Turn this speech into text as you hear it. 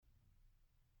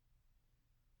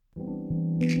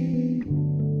Don't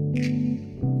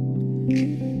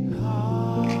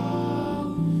you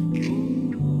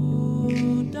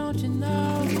know? Don't you know?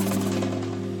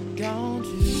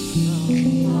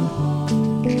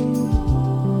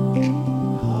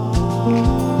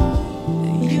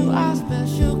 You are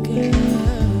special, girl.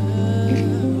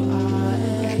 You are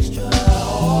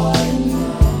extraordinary.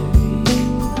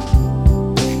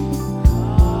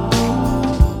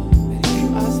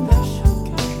 You are special,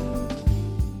 girl.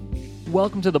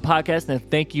 Welcome to the podcast, and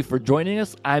thank you for joining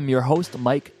us. I'm your host,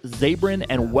 Mike Zabrin,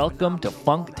 and welcome to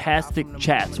Funktastic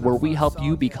Chats, where we help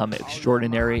you become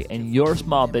extraordinary in your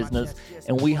small business,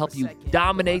 and we help you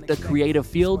dominate the creative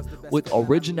field with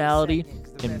originality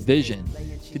and vision.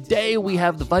 Today, we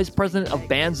have the Vice President of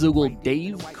Bandzoogle,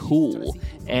 Dave Cool,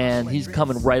 and he's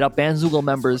coming right up. Bandzoogle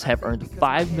members have earned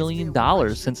 $5 million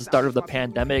since the start of the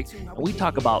pandemic, and we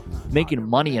talk about making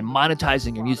money and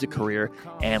monetizing your music career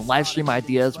and live stream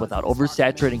ideas without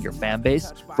oversaturating your fan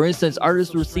base. For instance,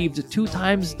 artists received 2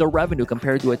 times the revenue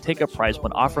compared to a ticket price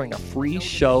when offering a free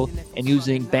show and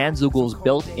using Bandzoogle's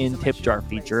built-in tip jar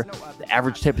feature. The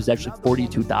average tip is actually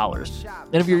 $42.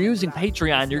 And if you're using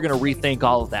Patreon, you're going to rethink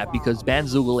all of that because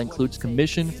Bandzoogle includes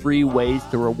commission-free ways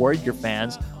to reward your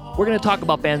fans. We're going to talk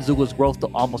about Bandzoogle's growth to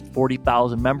almost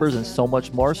 40,000 members and so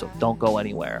much more, so don't go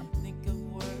anywhere.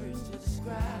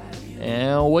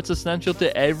 And what's essential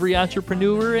to every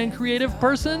entrepreneur and creative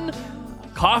person?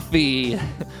 Coffee.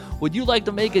 Would you like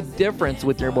to make a difference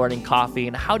with your morning coffee?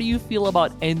 And how do you feel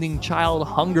about ending child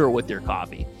hunger with your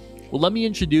coffee? Well, let me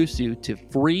introduce you to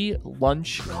Free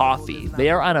Lunch Coffee. They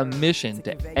are on a mission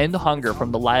to end hunger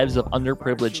from the lives of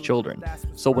underprivileged children.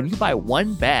 So when you buy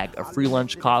 1 bag of Free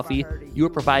Lunch Coffee, you are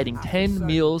providing 10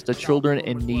 meals to children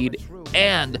in need,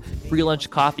 and Free Lunch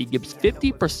Coffee gives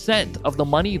 50% of the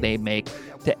money they make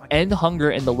to end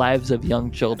hunger in the lives of young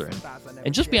children.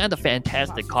 And just beyond a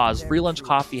fantastic cause, Free Lunch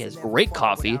Coffee has great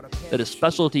coffee that is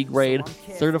specialty grade,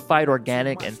 certified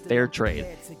organic, and fair trade.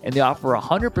 And they offer a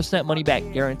 100% money back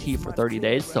guarantee for 30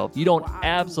 days. So if you don't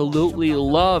absolutely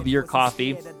love your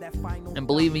coffee, and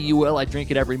believe me, you will, I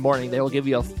drink it every morning, they will give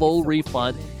you a full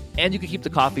refund. And you can keep the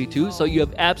coffee too, so you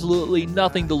have absolutely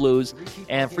nothing to lose.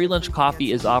 And Free Lunch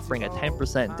Coffee is offering a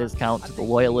 10% discount to the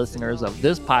loyal listeners of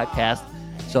this podcast.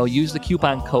 So use the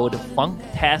coupon code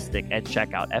FUNKTASTIC at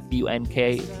checkout,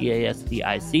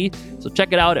 FUNKTASTIC. So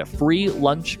check it out at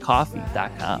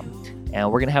freelunchcoffee.com.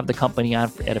 And we're going to have the company on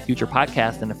at a future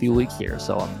podcast in a few weeks here.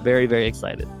 So I'm very, very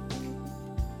excited.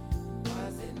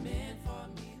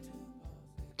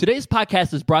 Today's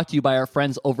podcast is brought to you by our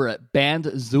friends over at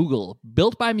Bandzoogle.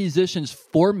 Built by musicians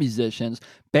for musicians,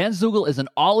 Bandzoogle is an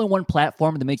all-in-one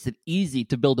platform that makes it easy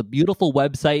to build a beautiful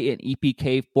website and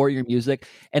EPK for your music.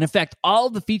 And in fact, all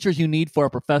of the features you need for a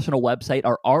professional website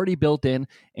are already built in,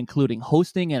 including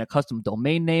hosting and a custom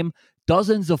domain name,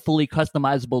 dozens of fully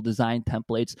customizable design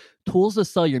templates, tools to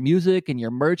sell your music and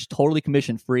your merch totally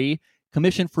commission-free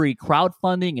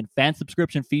crowdfunding and fan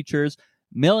subscription features,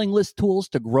 mailing list tools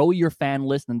to grow your fan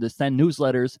list and to send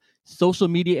newsletters, social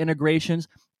media integrations,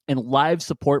 and live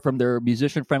support from their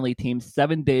musician-friendly team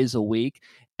 7 days a week.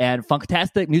 And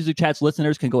Funktastic Music Chats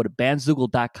listeners can go to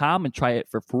bandzoogle.com and try it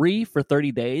for free for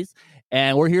 30 days.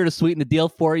 And we're here to sweeten the deal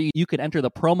for you. You can enter the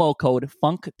promo code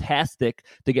FUNKTASTIC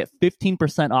to get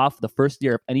 15% off the first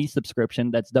year of any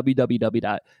subscription. That's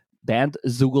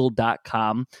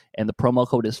www.bandzoogle.com. And the promo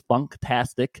code is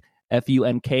FUNKTASTIC,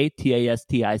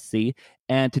 FUNKTASTIC.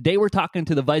 And today we're talking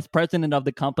to the vice president of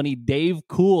the company, Dave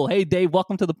Cool. Hey, Dave,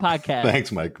 welcome to the podcast. Thanks,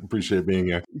 Mike. Appreciate being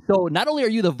here. So not only are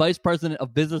you the vice president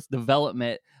of business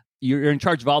development, you're in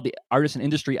charge of all the artist and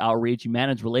industry outreach. You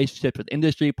manage relationships with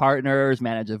industry partners,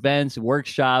 manage events,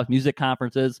 workshops, music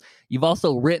conferences. You've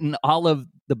also written all of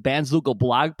the Bandzoogle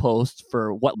blog posts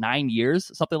for 9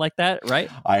 years, something like that, right?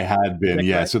 I had been,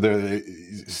 yeah.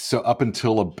 So up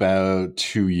until about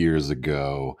 2 years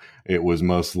ago, it was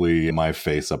mostly my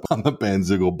face up on the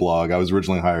Bandzoogle blog. I was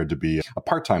originally hired to be a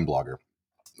part-time blogger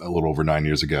a little over 9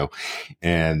 years ago,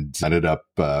 and ended up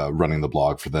running the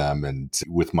blog for them. And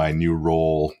with my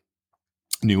new-ish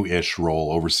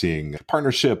role overseeing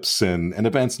partnerships and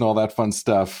events and all that fun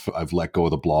stuff, I've let go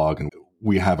of the blog, and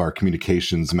we have our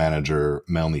communications manager,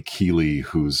 Melanie Keeley,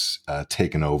 who's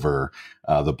taken over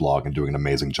the blog and doing an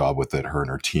amazing job with it, her and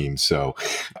her team. So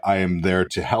I am there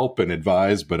to help and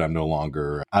advise, but I'm no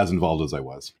longer as involved as I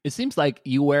was. It seems like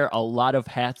you wear a lot of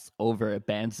hats over at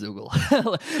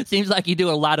Bandzoogle. Seems like you do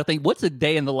a lot of things. What's a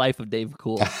day in the life of Dave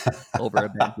Cool over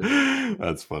at Bandzoogle?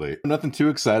 That's funny. Nothing too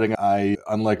exciting.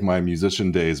 Unlike my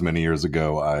musician days many years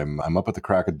ago, I'm up at the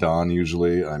crack of dawn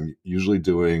usually. I'm usually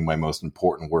doing my most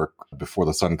important work before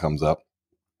the sun comes up.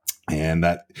 And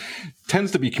that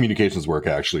tends to be communications work,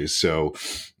 actually. So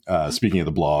speaking of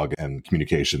the blog and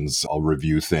communications, I'll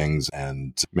review things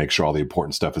and make sure all the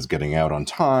important stuff is getting out on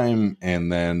time.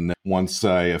 And then once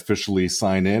I officially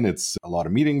sign in, it's a lot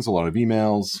of meetings, a lot of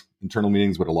emails, internal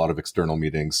meetings, but a lot of external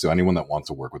meetings. So anyone that wants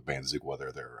to work with Bandzoogle,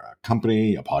 whether they're a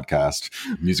company, a podcast,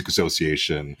 music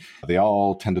association, they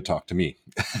all tend to talk to me.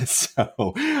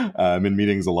 So I'm in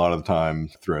meetings a lot of the time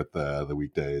throughout the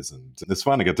weekdays. And it's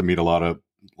fun. I get to meet a lot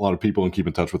of people and keep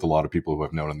in touch with a lot of people who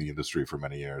I've known in the industry for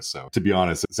many years. So to be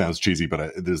honest, it sounds cheesy,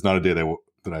 but there's not a day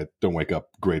that I don't wake up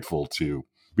grateful to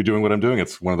be doing what I'm doing.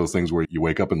 It's one of those things where you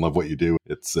wake up and love what you do.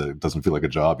 It doesn't feel like a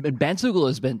job. And Bandzoogle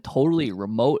has been totally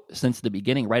remote since the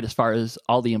beginning, right? As far as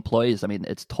all the employees, I mean,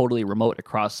 it's totally remote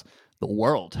across the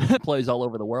world, employees all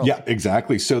over the world. Yeah,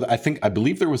 exactly. So I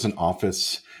believe there was an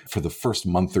office for the first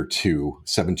month or two,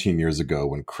 17 years ago,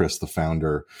 when Chris, the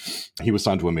founder, he was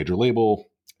signed to a major label.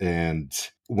 And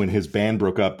when his band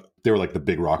broke up, they were like the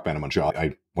big rock band in Montreal.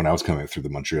 When I was coming through the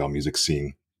Montreal music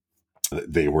scene,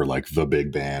 they were like the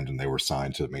big band and they were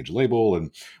signed to a major label.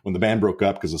 And when the band broke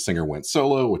up because the singer went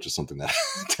solo, which is something that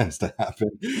tends to happen,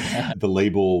 the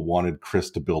label wanted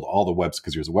Chris to build all the webs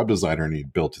because he was a web designer and he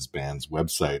built his band's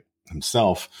website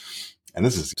himself. And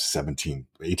this is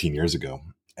 18 years ago.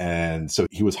 And so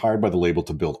he was hired by the label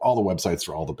to build all the websites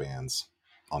for all the bands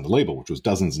on the label, which was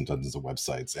dozens and dozens of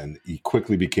websites. And he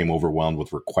quickly became overwhelmed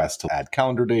with requests to add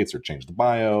calendar dates or change the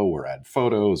bio or add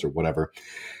photos or whatever.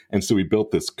 And so he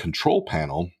built this control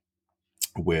panel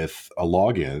with a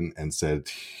login and said,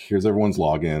 here's everyone's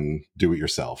login, do it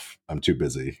yourself. I'm too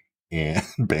busy. And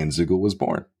Bandzoogle was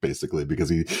born, basically,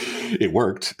 because it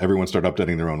worked. Everyone started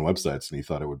updating their own websites and he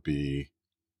thought it would be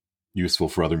useful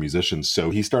for other musicians. So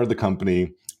he started the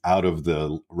company out of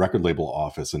the record label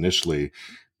office initially.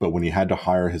 But when he had to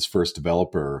hire his first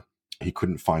developer, he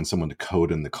couldn't find someone to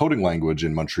code in the coding language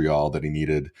in Montreal that he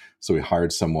needed. So he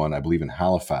hired someone, I believe, in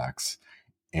Halifax.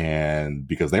 And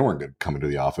because they weren't coming to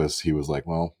the office, he was like,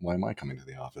 well, why am I coming to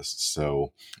the office?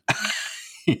 So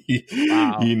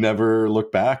he never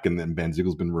looked back. And then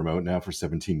Bandzoogle's been remote now for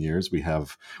 17 years.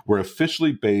 We're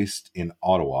officially based in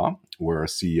Ottawa, where our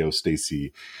CEO,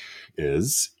 Stacy,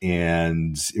 is.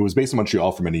 And it was based in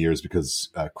Montreal for many years because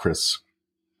Chris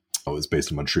was based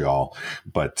in Montreal,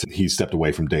 but he stepped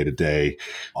away from day-to-day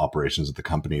operations at the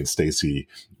company, and Stacy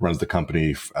runs the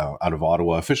company out of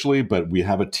Ottawa officially, but we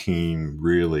have a team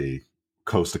really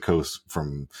coast to coast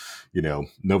from,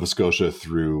 Nova Scotia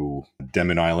through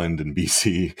Denman Island and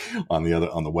BC on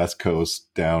the West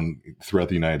Coast, down throughout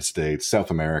the United States,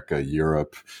 South America,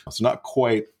 Europe. So not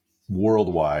quite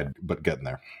worldwide, but getting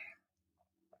there.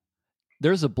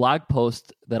 There's a blog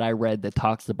post that I read that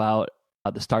talks about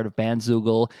the start of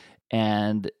Bandzoogle,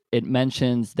 and it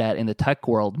mentions that in the tech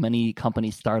world, many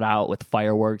companies start out with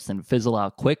fireworks and fizzle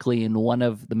out quickly. And one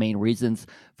of the main reasons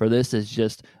for this is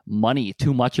just money,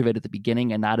 too much of it at the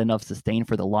beginning and not enough sustain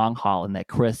for the long haul. And that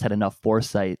Chris had enough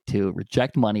foresight to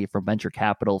reject money from venture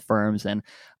capital firms. And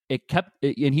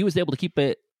he was able to keep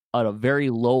it at a very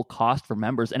low cost for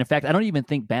members. And in fact, I don't even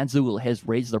think Bandzoogle has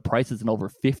raised their prices in over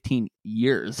 15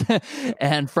 years.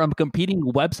 And from competing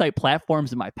website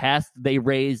platforms in my past, they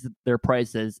raised their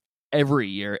prices every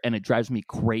year, and it drives me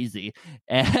crazy.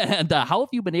 And how have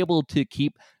you been able to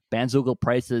keep Bandzoogle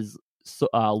prices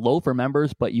low for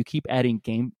members, but you keep adding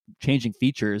game-changing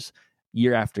features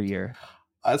year after year?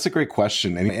 That's a great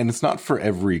question. And it's not for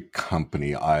every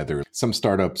company either. Some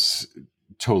startups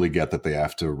totally get that they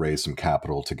have to raise some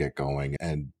capital to get going.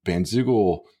 And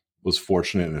Bandzoogle was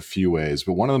fortunate in a few ways,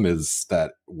 but one of them is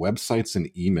that websites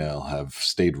and email have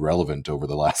stayed relevant over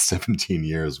the last 17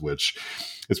 years, which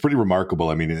is pretty remarkable.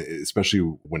 I mean, especially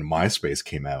when MySpace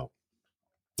came out,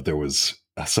 there was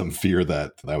some fear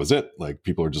that was it. Like,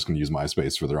 people are just going to use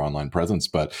MySpace for their online presence,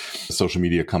 but social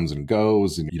media comes and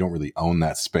goes and you don't really own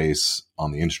that space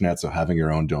on the internet. So having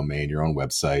your own domain, your own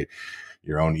website,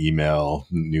 your own email,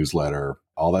 newsletter,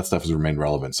 all that stuff has remained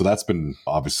relevant. So that's been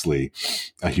obviously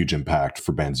a huge impact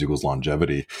for Bandzoogle's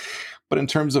longevity. But in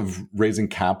terms of raising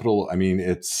capital, I mean,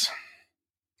 it's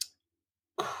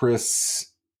Chris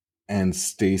and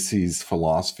Stacy's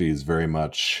philosophy is very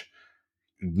much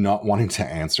not wanting to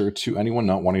answer to anyone,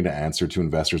 not wanting to answer to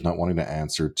investors, not wanting to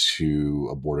answer to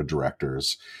a board of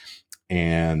directors.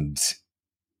 And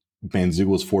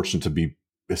Bandzoogle is fortunate to be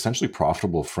essentially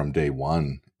profitable from day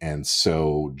one. And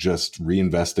so just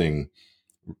reinvesting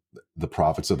the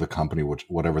profits of the company,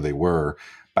 whatever they were,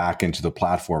 back into the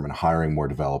platform and hiring more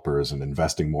developers and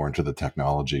investing more into the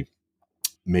technology,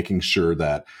 making sure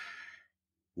that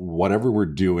whatever we're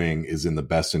doing is in the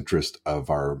best interest of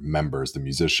our members, the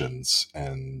musicians.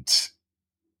 And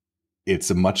it's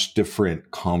a much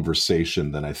different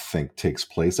conversation than I think takes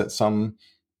place at some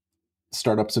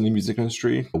startups in the music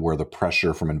industry, where the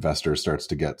pressure from investors starts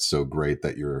to get so great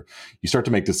that you start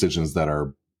to make decisions that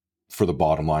are for the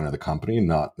bottom line of the company,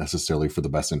 not necessarily for the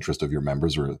best interest of your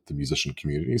members or the musician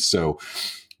community. So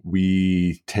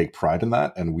we take pride in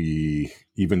that. And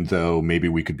even though maybe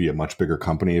we could be a much bigger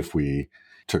company if we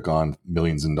took on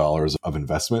millions of dollars of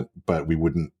investment, but we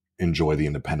wouldn't enjoy the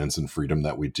independence and freedom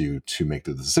that we do to make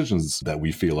the decisions that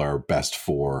we feel are best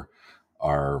for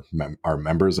our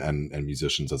members and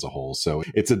musicians as a whole. So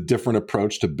it's a different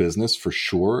approach to business for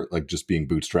sure, like just being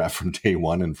bootstrapped from day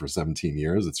one and for 17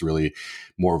 years. It's really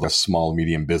more of a small,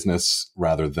 medium business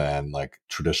rather than like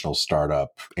traditional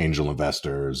startup, angel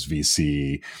investors,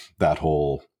 VC, that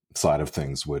whole side of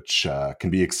things, which can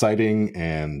be exciting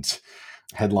and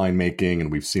headline making.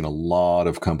 And we've seen a lot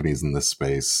of companies in this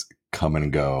space come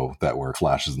and go that were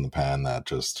flashes in the pan that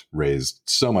just raised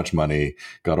so much money,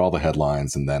 got all the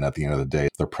headlines, and then at the end of the day,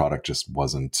 their product just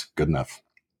wasn't good enough.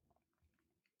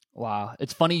 Wow.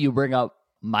 It's funny you bring up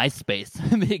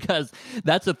MySpace because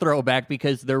that's a throwback,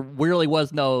 because there really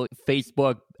was no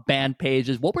Facebook band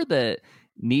pages. What were the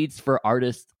needs for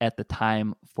artists at the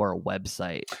time for a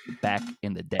website back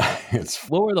in the day?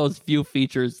 What were those few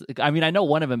features? I mean, I know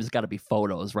one of them has got to be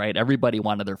photos, right? Everybody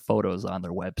wanted their photos on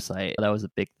their website. That was a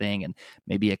big thing. And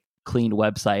maybe a clean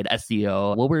website,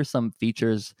 SEO. What were some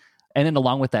features? And then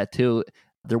along with that too,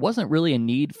 there wasn't really a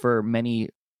need for many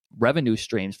revenue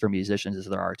streams for musicians as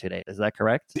there are today. Is that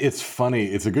correct? It's funny.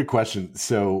 It's a good question.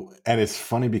 And it's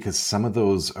funny because some of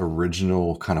those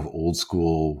original kind of old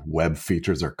school web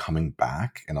features are coming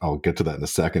back, and I'll get to that in a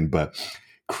second. But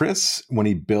Chris, when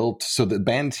he built, so the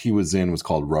band he was in was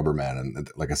called Rubberman. And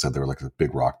like I said, they were like a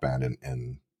big rock band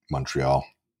in Montreal.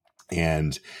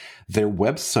 And their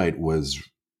website was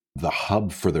the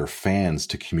hub for their fans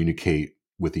to communicate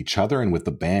with each other and with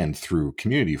the band through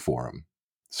community forum.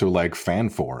 So like fan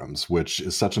forums, which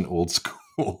is such an old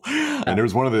school. And it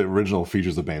was one of the original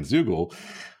features of Bandzoogle.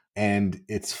 And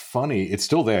it's funny, it's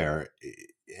still there.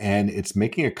 And it's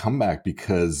making a comeback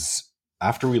because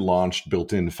after we launched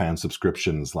built-in fan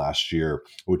subscriptions last year,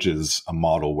 which is a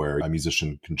model where a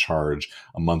musician can charge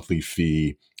a monthly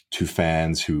fee to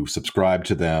fans who subscribe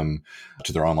to them,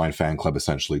 to their online fan club,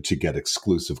 essentially, to get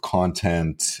exclusive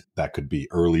content. That could be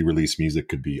early release music,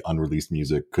 could be unreleased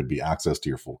music, could be access to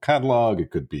your full catalog. It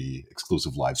could be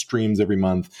exclusive live streams every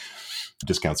month,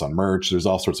 discounts on merch. There's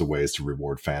all sorts of ways to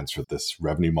reward fans for this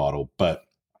revenue model. But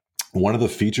one of the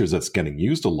features that's getting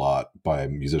used a lot by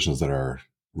musicians that are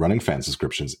running fan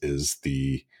subscriptions is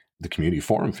the community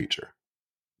forum feature,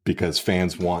 because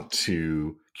fans want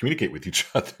to communicate with each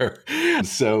other.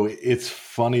 So it's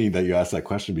funny that you asked that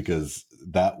question, because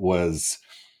that was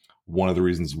one of the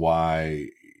reasons why,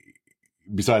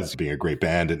 besides being a great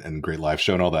band and great live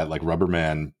show and all that, like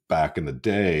Rubberman back in the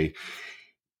day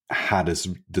had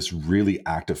this really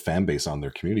active fan base on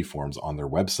their community forums on their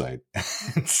website.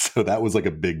 So that was like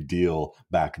a big deal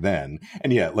back then.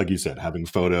 And yeah, like you said, having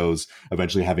photos,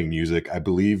 eventually having music. I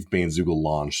believe Bandzoogle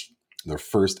launched their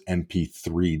first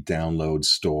MP3 download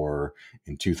store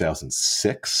in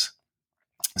 2006.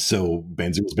 So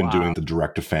Bandzoogle's been doing the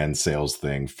direct-to-fan sales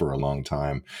thing for a long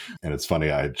time. And it's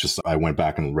funny, I went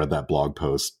back and read that blog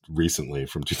post recently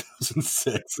from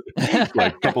 2006,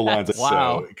 like a couple lines.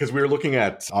 Wow. Because we were looking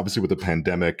at, obviously with the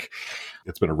pandemic,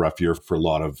 it's been a rough year for a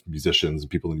lot of musicians and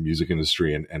people in the music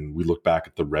industry. And we look back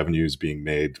at the revenues being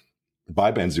made by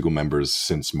Bandzoogle members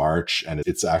since March, and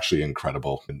it's actually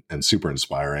incredible and super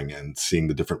inspiring, and seeing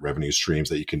the different revenue streams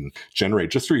that you can generate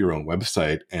just through your own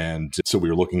website. And so we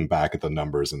were looking back at the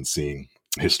numbers and seeing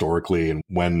historically, and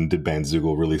when did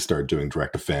Bandzoogle really start doing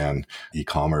direct-to-fan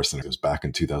e-commerce? And it was back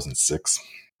in 2006.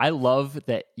 I love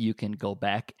that you can go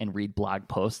back and read blog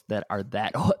posts that are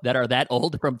that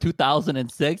old, from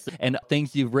 2006, and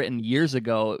things you've written years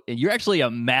ago. And you're actually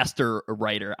a master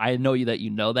writer. I know that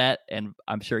you know that, and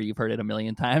I'm sure you've heard it a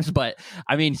million times. But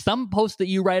I mean, some posts that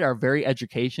you write are very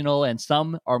educational, and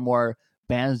some are more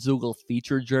Bandzoogle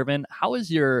feature driven. How is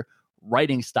your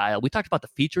writing style? We talked about the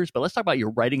features, but let's talk about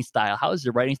your writing style. How is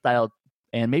your writing style,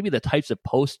 and maybe the types of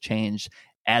posts change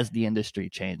as the industry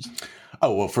changed?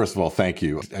 Oh, well, first of all, thank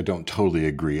you. I don't totally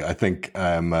agree. I think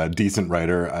I'm a decent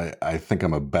writer. I think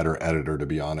I'm a better editor, to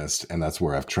be honest. And that's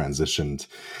where I've transitioned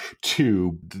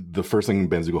to. The first thing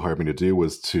Bandzoogle hired me to do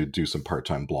was to do some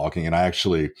part-time blogging. And I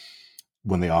actually,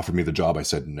 when they offered me the job, I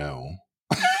said no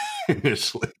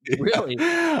initially. Really?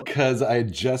 Because I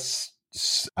just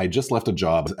left a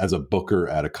job as a booker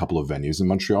at a couple of venues in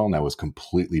Montreal, and I was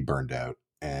completely burned out.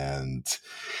 And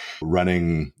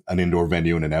running an indoor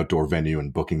venue and an outdoor venue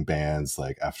and booking bands.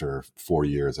 Like after 4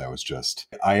 years,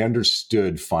 I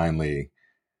understood finally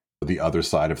the other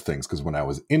side of things, because when I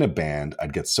was in a band,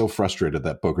 I'd get so frustrated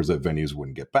that bookers at venues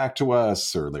wouldn't get back to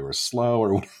us, or they were slow,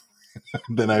 or whatever.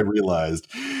 Then I realized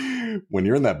when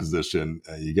you're in that position,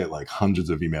 you get like hundreds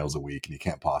of emails a week and you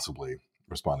can't possibly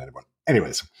respond to anyone.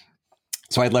 Anyways,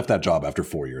 so I had left that job after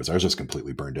 4 years. I was just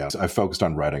completely burned out. So I focused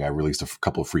on writing. I released a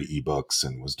couple of free ebooks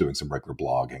and was doing some regular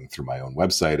blogging through my own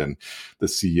website. And the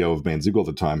CEO of Bandzoogle at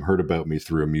the time heard about me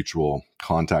through a mutual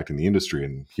contact in the industry.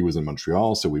 And he was in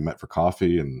Montreal. So we met for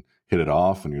coffee and hit it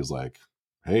off. And he was like,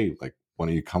 hey, like, why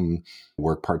don't you come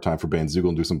work part-time for Bandzoogle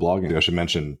and do some blogging? I should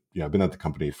mention, I've been at the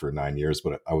company for 9 years,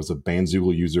 but I was a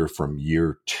Bandzoogle user from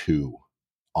year 2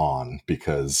 on,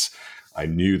 because I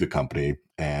knew the company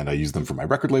and I used them for my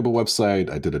record label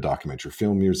website. I did a documentary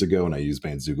film years ago and I used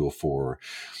Bandzoogle for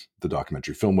the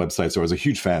documentary film website. So I was a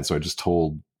huge fan. So I just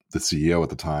told the CEO at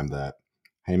the time that,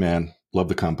 hey man, love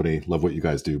the company, love what you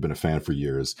guys do, been a fan for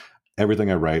years.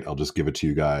 Everything I write, I'll just give it to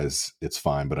you guys. It's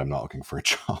fine, but I'm not looking for a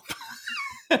job.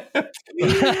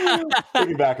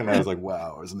 Looking back on that, I was like,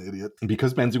 wow, I was an idiot. And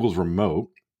because Bandzoogle's remote,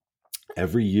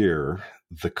 every year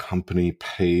the company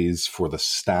pays for the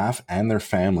staff and their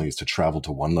families to travel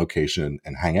to one location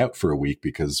and hang out for a week,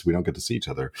 because we don't get to see each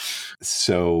other.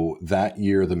 So that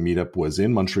year the meetup was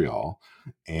in Montreal,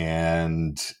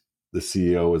 and the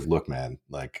CEO was, look, man,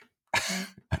 like,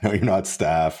 I know you're not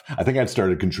staff. I think I'd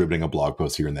started contributing a blog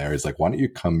post here and there. He's like, why don't you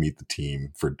come meet the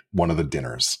team for one of the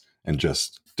dinners and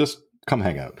just come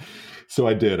hang out. So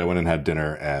I did. I went and had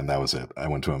dinner, and that was it. I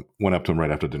went up to him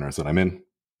right after dinner. I said, I'm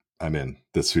in.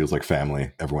 This feels like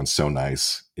family. Everyone's so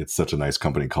nice. It's such a nice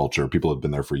company culture. People have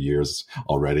been there for years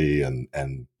already,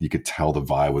 and you could tell the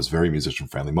vibe was very musician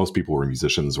friendly. Most people were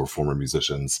musicians or former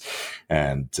musicians,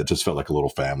 and it just felt like a little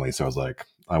family. So I was like,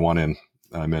 I want in.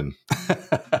 I'm in.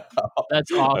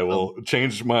 That's awesome. I will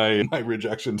change my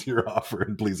rejection to your offer,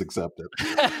 and please accept it.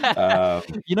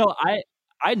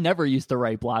 I never used to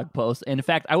write blog posts. And in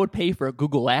fact, I would pay for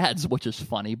Google Ads, which is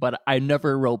funny, but I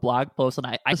never wrote blog posts. And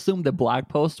I assumed that blog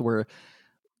posts were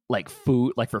like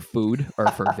food, like for food or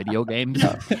for video games,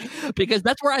 because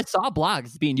that's where I saw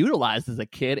blogs being utilized as a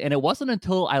kid. And it wasn't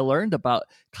until I learned about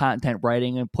content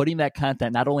writing and putting that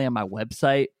content not only on my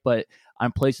website, but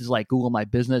on places like Google My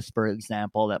Business, for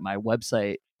example, that my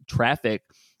website traffic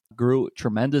grew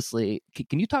tremendously.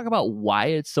 Can you talk about why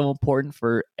it's so important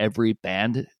for every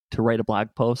band to write a blog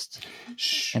post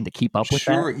and to keep up with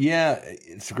that? Sure. Yeah,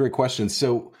 it's a great question.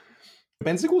 So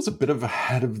Bandzoogle was a bit of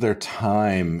ahead of their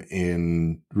time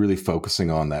in really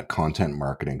focusing on that content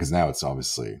marketing, because now it's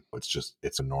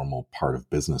a normal part of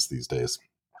business these days.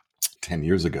 10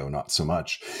 years ago, not so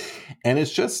much. And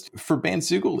it's just, for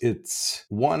Bandzoogle, it's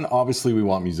one, obviously we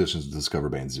want musicians to discover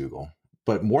Bandzoogle,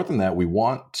 but more than that, we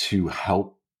want to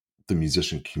help the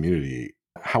musician community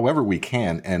however we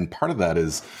can. And part of that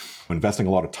is investing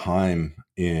a lot of time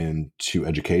into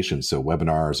education. So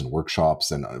webinars and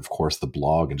workshops, and of course the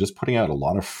blog, and just putting out a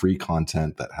lot of free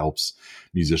content that helps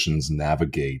musicians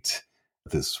navigate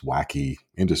this wacky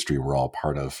industry we're all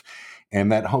part of. And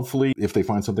that hopefully, if they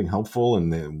find something helpful,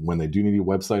 and when they do need a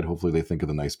website, hopefully they think of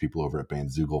the nice people over at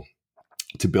Bandzoogle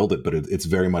to build it. But it's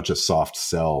very much a soft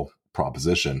sell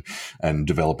proposition, and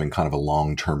developing kind of a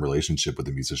long-term relationship with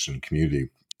the musician community.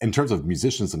 In terms of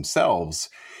musicians themselves,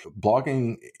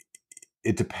 blogging,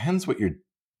 it depends what you're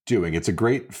doing. It's a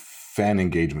great fan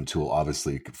engagement tool,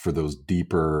 obviously, for those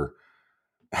deeper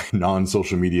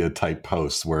non-social media type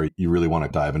posts where you really want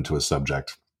to dive into a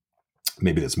subject.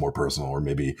 Maybe that's more personal, or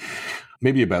maybe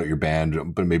about your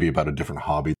band, but maybe about a different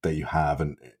hobby that you have.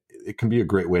 And it can be a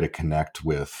great way to connect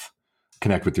with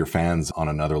your fans on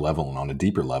another level and on a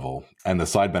deeper level. And the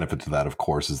side benefit to that, of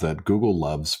course, is that Google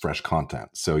loves fresh content.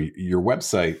 So your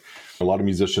website, a lot of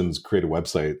musicians create a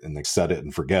website and they set it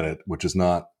and forget it, which is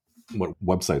not what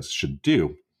websites should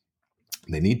do.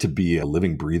 They need to be a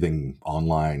living, breathing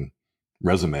online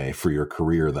resume for your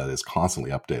career that is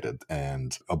constantly updated.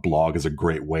 And a blog is a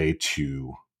great way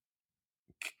to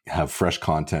have fresh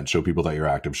content, show people that you're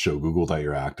active, show Google that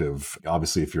you're active.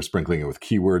 Obviously, if you're sprinkling it with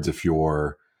keywords, if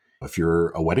you're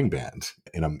a wedding band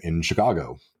in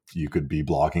Chicago, you could be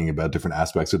blogging about different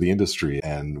aspects of the industry.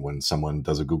 And when someone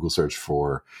does a Google search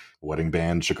for wedding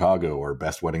band Chicago or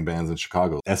best wedding bands in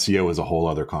Chicago, SEO is a whole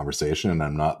other conversation. And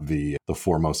I'm not the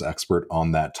foremost expert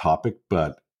on that topic,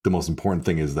 but the most important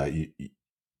thing is that you,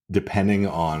 depending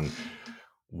on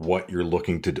what you're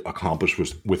looking to accomplish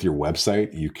with your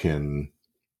website, you can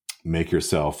make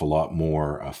yourself a lot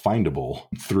more findable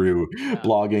through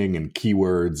blogging and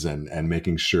keywords and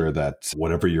making sure that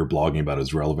whatever you're blogging about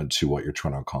is relevant to what you're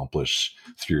trying to accomplish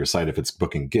through your site. If it's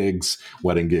booking gigs,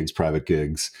 wedding gigs, private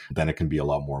gigs, then it can be a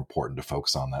lot more important to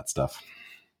focus on that stuff.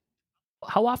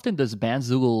 How often does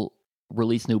Bandzoogle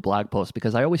release new blog posts?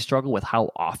 Because I always struggle with how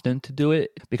often to do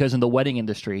it, because in the wedding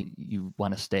industry, you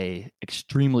want to stay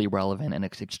extremely relevant and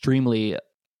extremely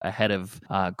ahead of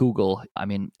Google. I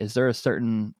mean, is there a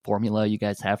certain formula you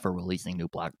guys have for releasing new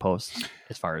blog posts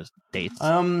as far as dates?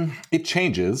 It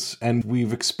changes, and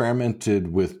we've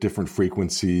experimented with different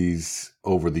frequencies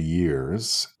over the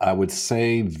years. I would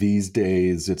say these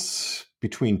days it's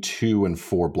between 2 and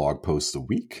 4 blog posts a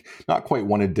week. Not quite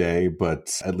one a day,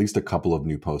 but at least a couple of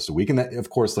new posts a week. And that, of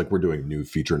course, like we're doing new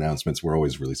feature announcements. We're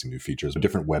always releasing new features,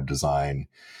 different web design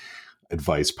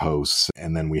advice posts.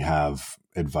 And then we have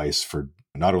advice for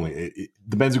not only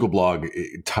the Bandzoogle blog,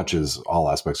 it touches all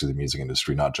aspects of the music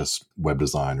industry, not just web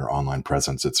design or online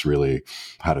presence. It's really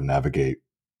how to navigate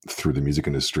through the music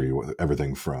industry,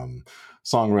 everything from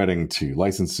songwriting to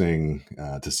licensing,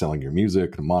 to selling your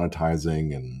music, to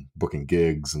monetizing and booking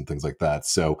gigs and things like that.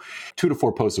 So 2 to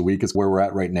 4 posts a week is where we're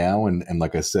at right now. And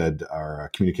like I said, our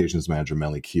communications manager,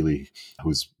 Melanie Keeley,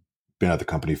 who's been at the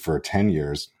company for 10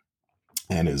 years,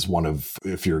 and is one of,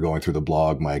 if you're going through the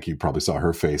blog, Mike, you probably saw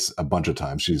her face a bunch of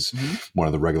times. She's one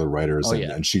of the regular writers,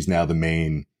 and she's now the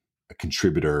main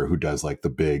contributor who does like the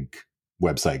big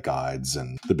website guides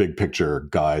and the big picture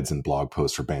guides and blog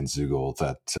posts for Bandzoogle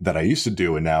that I used to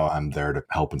do. And now I'm there to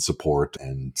help and support.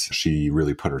 And she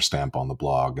really put her stamp on the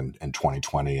blog in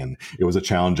 2020. And it was a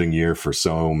challenging year for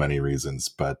so many reasons.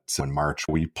 But in March,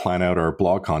 we plan out our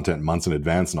blog content months in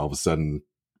advance. And all of a sudden,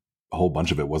 a whole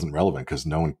bunch of it wasn't relevant because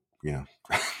no one,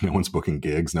 no one's booking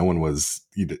gigs. No one was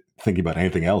thinking about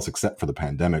anything else except for the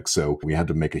pandemic. So we had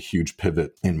to make a huge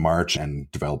pivot in March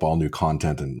and develop all new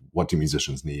content. And what do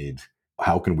musicians need?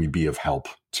 How can we be of help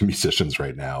to musicians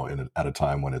right now at a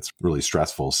time when it's really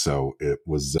stressful? So it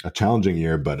was a challenging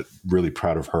year, but really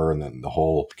proud of her and then the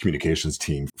whole communications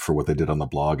team for what they did on the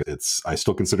blog. I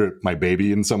still consider it my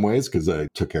baby in some ways because I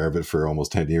took care of it for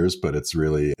almost 10 years, but it's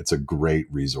a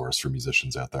great resource for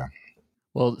musicians out there.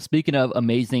 Well, speaking of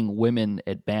amazing women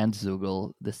at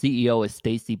Bandzoogle, the CEO is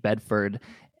Stacey Bedford,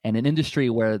 and an industry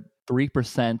where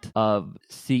 3% of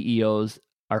CEOs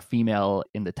are female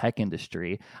in the tech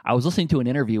industry. I was listening to an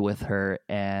interview with her,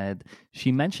 and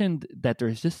she mentioned that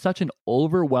there's just such an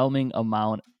overwhelming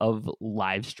amount of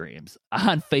live streams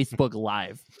on Facebook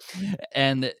Live,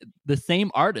 and the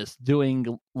same artists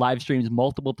doing live streams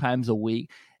multiple times a week,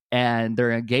 and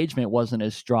their engagement wasn't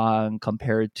as strong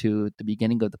compared to the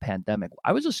beginning of the pandemic.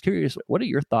 I was just curious, what are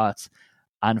your thoughts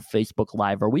on Facebook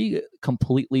Live? Are we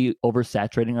completely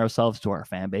oversaturating ourselves to our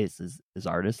fan base as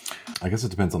artists? I guess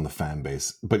it depends on the fan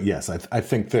base. But yes, I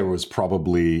think there was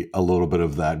probably a little bit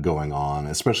of that going on,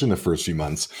 especially in the first few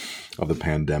months of the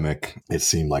pandemic. It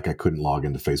seemed like I couldn't log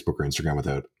into Facebook or Instagram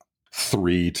without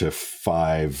 3 to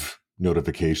 5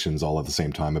 notifications all at the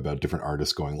same time about different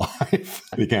artists going live.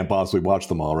 You can't possibly watch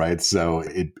them all, right? So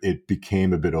it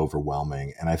became a bit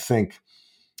overwhelming. And I think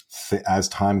as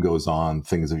time goes on,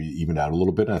 things have evened out a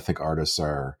little bit. And I think artists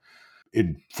are,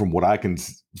 from what I can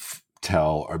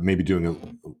tell, are maybe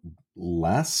doing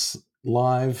less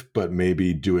live, but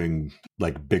maybe doing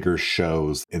like bigger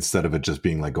shows instead of it just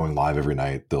being like going live every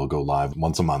night. They'll go live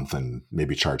once a month and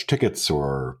maybe charge tickets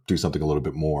or do something a little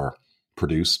bit more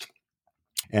produced.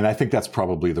 And I think that's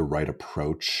probably the right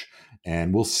approach.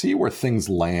 And we'll see where things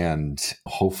land,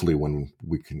 hopefully, when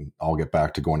we can all get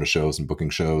back to going to shows and booking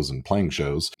shows and playing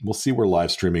shows. We'll see where live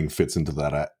streaming fits into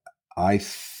that. I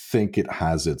think it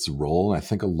has its role. And I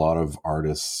think a lot of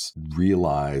artists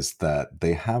realize that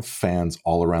they have fans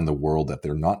all around the world that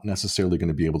they're not necessarily going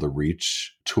to be able to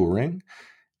reach touring,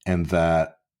 and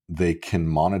that they can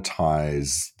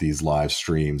monetize these live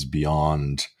streams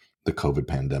beyond the COVID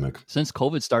pandemic. Since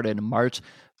COVID started in March,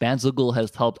 Bandzoogle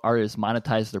has helped artists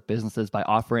monetize their businesses by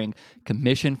offering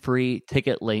commission-free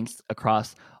ticket links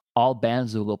across all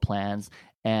Bandzoogle plans.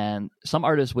 And some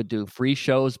artists would do free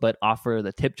shows, but offer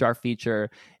the tip jar feature.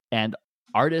 And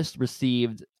artists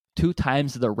received 2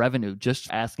 times the revenue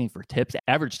just asking for tips.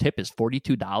 Average tip is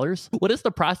 $42. What is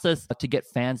the process to get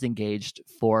fans engaged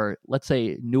for, let's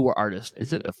say, newer artists?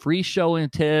 Is it a free show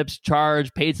and tips,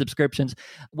 charge, paid subscriptions?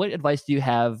 What advice do you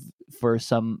have for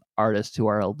some artists who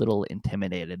are a little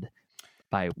intimidated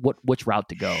by which route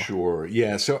to go? Sure.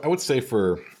 Yeah. So I would say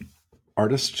for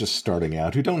artists just starting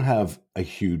out who don't have a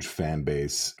huge fan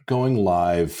base, going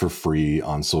live for free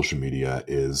on social media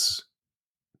is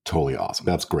totally awesome.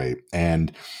 That's great.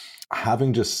 And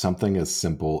having just something as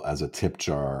simple as a tip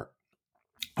jar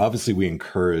Obviously, we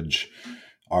encourage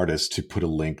artists to put a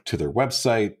link to their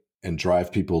website and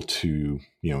drive people to,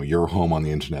 your home on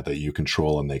the internet that you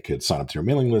control, and they could sign up to your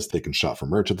mailing list. They can shop for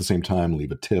merch at the same time,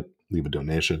 leave a tip, leave a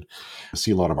donation. I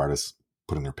see a lot of artists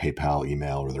putting their PayPal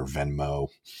email or their Venmo.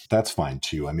 That's fine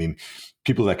too. I mean,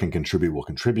 people that can contribute will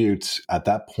contribute. At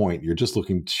that point, you're just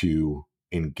looking to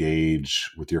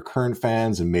engage with your current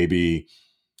fans, and maybe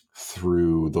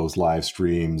through those live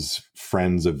streams,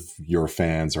 friends of your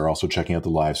fans are also checking out the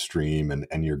live stream,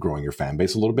 and you're growing your fan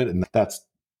base a little bit. And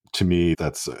to me,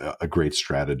 that's a great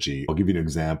strategy. I'll give you an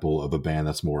example of a band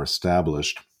that's more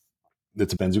established.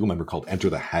 It's a Bandzoogle member called Enter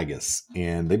the Haggis,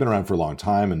 and they've been around for a long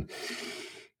time. And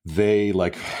they,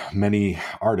 like many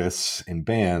artists and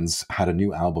bands, had a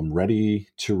new album ready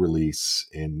to release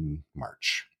in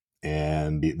March.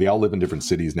 And they all live in different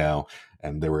cities now,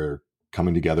 and they were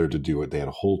coming together to do it. They had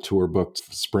a whole tour booked,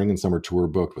 spring and summer tour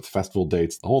booked with festival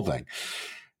dates, the whole thing.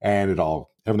 And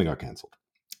everything got canceled.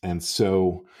 And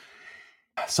so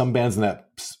some bands in that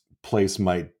place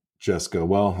might just go,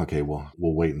 well, okay, we'll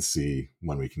wait and see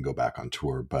when we can go back on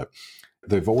tour. But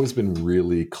they've always been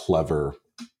really clever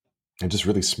and just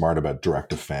really smart about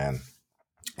direct-to-fan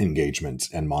engagement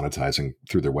and monetizing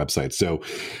through their website. So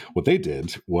what they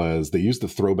did was they used the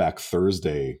Throwback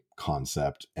Thursday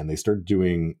concept, and they started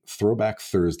doing Throwback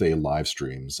Thursday live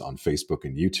streams on Facebook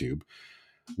and YouTube,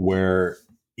 where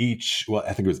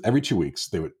I think it was every 2 weeks,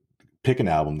 they would pick an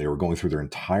album. They were going through their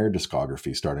entire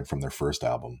discography, starting from their first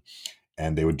album.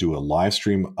 And they would do a live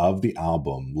stream of the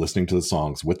album, listening to the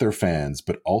songs with their fans,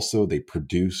 but also they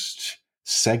produced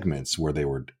segments where they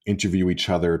would interview each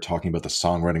other, talking about the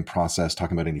songwriting process,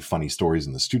 talking about any funny stories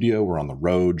in the studio or on the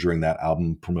road during that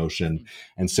album promotion.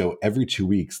 And so every 2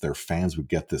 weeks, their fans would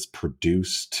get this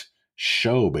produced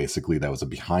show, basically, that was a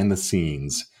behind the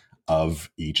scenes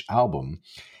of each album.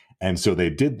 And so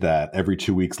they did that every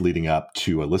 2 weeks leading up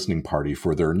to a listening party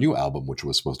for their new album, which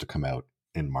was supposed to come out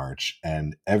in March.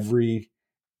 And every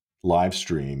live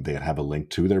stream, they'd have a link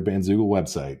to their Bandzoogle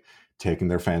website, taking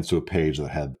their fans to a page that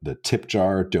had the tip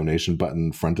jar donation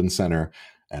button front and center,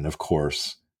 and of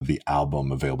course, the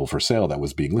album available for sale that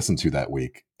was being listened to that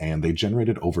week. And they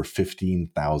generated over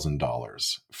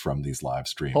 $15,000 from these live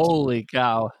streams. Holy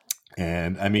cow.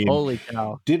 And I mean, holy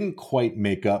cow, didn't quite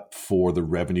make up for the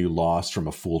revenue lost from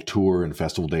a full tour and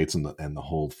festival dates and the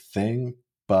whole thing,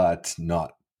 but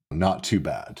not too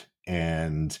bad.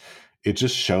 And it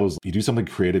just shows you do something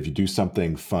creative, you do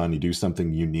something fun, you do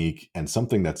something unique, and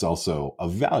something that's also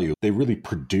of value. They really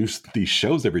produced these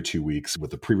shows every 2 weeks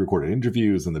with the pre-recorded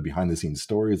interviews and the behind-the-scenes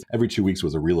stories. Every 2 weeks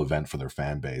was a real event for their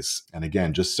fan base. And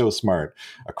again, just so smart.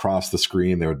 Across the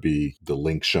screen, there would be the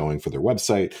link showing for their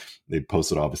website. They'd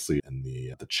post it, obviously, in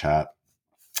the chat,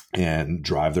 and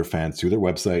drive their fans to their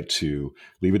website to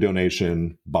leave a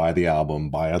donation, buy the album,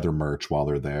 buy other merch while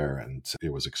they're there. And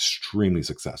it was extremely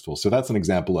successful. So that's an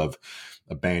example of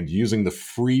a band using the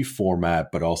free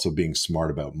format, but also being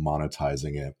smart about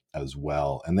monetizing it as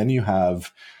well. And then you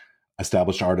have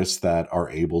established artists that are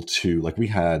able to, like we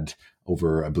had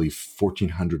over, I believe,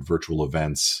 1,400 virtual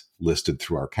events listed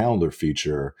through our calendar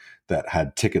feature that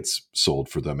had tickets sold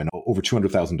for them. And over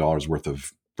 $200,000 worth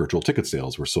of virtual ticket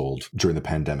sales were sold during the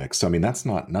pandemic. So, I mean, that's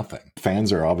not nothing.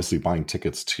 Fans are obviously buying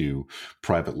tickets to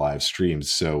private live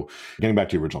streams. So getting back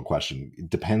to your original question, it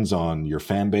depends on your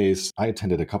fan base. I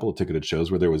attended a couple of ticketed shows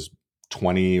where there was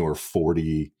 20 or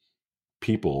 40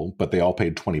 people, but they all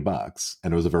paid $20.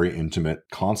 And it was a very intimate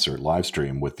concert live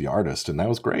stream with the artist. And that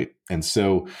was great. And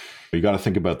so you got to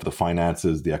think about the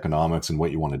finances, the economics, and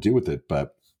what you want to do with it.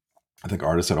 But I think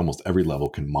artists at almost every level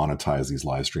can monetize these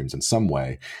live streams in some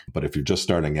way. But if you're just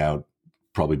starting out,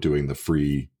 probably doing the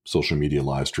free social media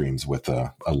live streams with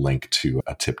a link to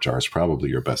a tip jar is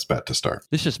probably your best bet to start.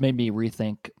 This just made me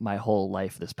rethink my whole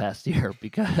life this past year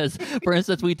because, for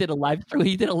instance, we did a live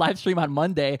stream on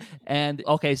Monday. And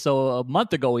okay, so a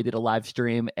month ago we did a live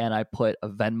stream and I put a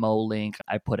Venmo link,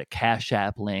 I put a Cash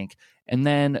App link. And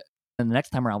then the next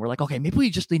time around, we're like, okay, maybe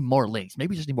we just need more links.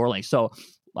 So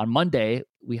on Monday,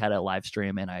 we had a live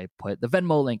stream and I put the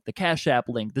Venmo link, the Cash App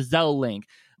link, the Zelle link,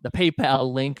 the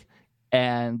PayPal link.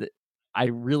 And I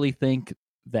really think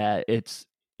that it's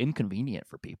inconvenient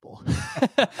for people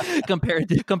compared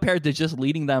to just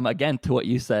leading them, again, to what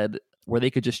you said, where they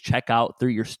could just check out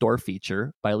through your store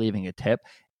feature by leaving a tip.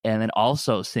 And then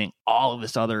also seeing all of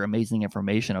this other amazing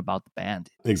information about the band.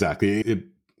 Exactly. It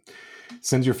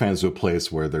sends your fans to a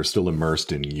place where they're still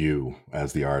immersed in you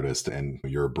as the artist and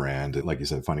your brand. And like you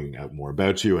said, finding out more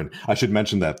about you. And I should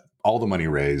mention that all the money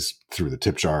raised through the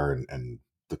tip jar and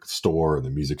the store and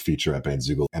the music feature at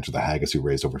Bandzoogle, Enter the Haggis, who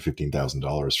raised over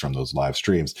 $15,000 from those live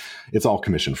streams. It's all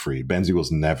commission free.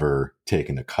 Bandzoogle's never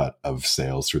taken a cut of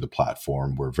sales through the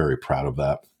platform. We're very proud of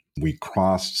that. We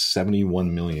crossed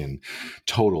 71 million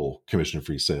total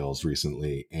commission-free sales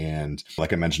recently. And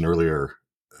like I mentioned earlier,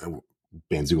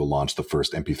 Bandzoogle launched the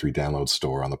first MP3 download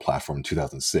store on the platform in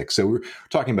 2006. So we're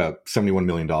talking about $71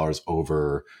 million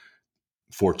over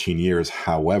 14 years.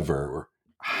 However,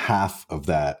 half of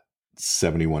that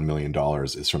 $71 million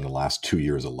is from the last 2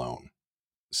 years alone.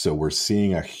 So we're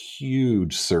seeing a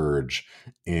huge surge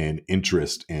in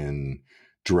interest in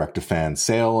direct-to-fan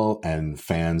sale and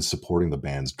fans supporting the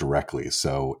bands directly.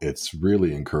 So it's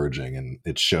really encouraging, and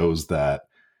it shows that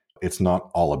it's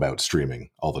not all about streaming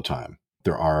all the time.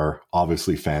 There are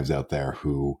obviously fans out there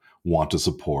who want to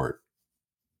support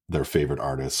their favorite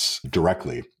artists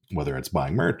directly, whether it's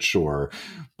buying merch or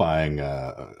buying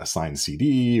a signed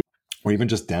CD, or even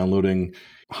just downloading.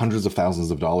 Hundreds of thousands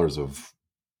of dollars of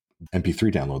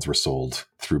MP3 downloads were sold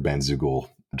through Bandzoogle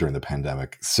during the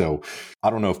pandemic. So I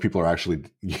don't know if people are actually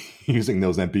using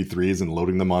those MP3s and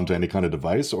loading them onto any kind of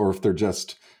device, or if they're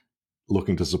just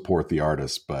looking to support the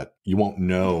artist. But you won't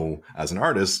know as an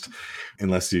artist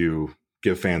unless you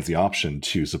give fans the option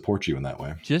to support you in that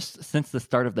way. Just since the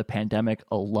start of the pandemic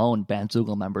alone,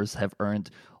 Bandzoogle members have earned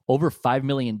over $5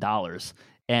 million.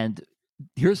 And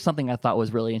here's something I thought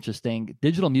was really interesting.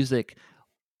 Digital music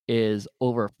is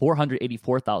over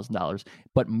 $484,000,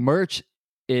 but merch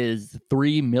is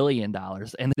 $3 million.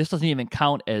 And this doesn't even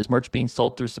count as merch being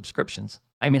sold through subscriptions.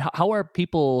 I mean, how are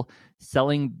people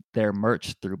selling their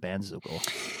merch through Bandzoogle?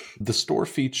 The store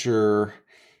feature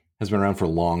has been around for a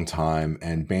long time,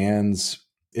 and bands,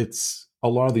 it's a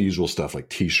lot of the usual stuff like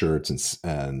t-shirts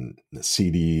and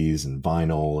CDs and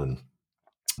vinyl and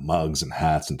mugs and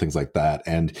hats and things like that.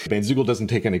 And Bandzoogle doesn't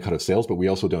take any cut of sales, but we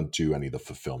also don't do any of the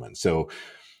fulfillment. So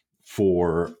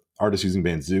for artists using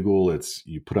Bandzoogle, it's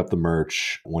you put up the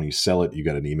merch. When you sell it, you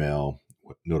get an email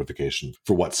notification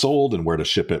for what's sold and where to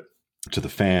ship it to the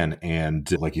fan.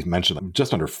 And like you mentioned,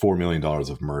 just under $4 million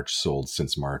of merch sold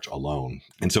since March alone.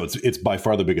 And so it's by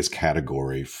far the biggest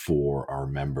category for our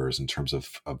members in terms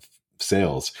of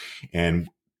sales. And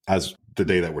as the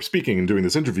day that we're speaking and doing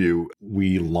this interview,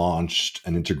 we launched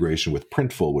an integration with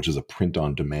Printful, which is a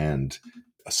print-on-demand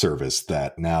service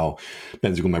that now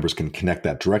Bandzoogle members can connect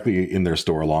that directly in their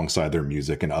store alongside their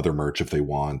music and other merch if they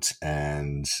want.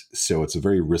 And so it's a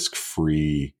very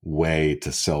risk-free way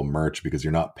to sell merch because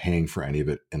you're not paying for any of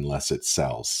it unless it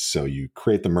sells. So you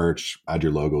create the merch, add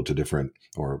your logo to different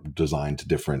or design to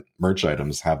different merch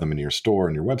items, have them in your store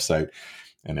and your website.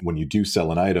 And when you do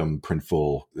sell an item,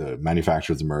 Printful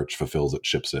manufactures the merch, fulfills it,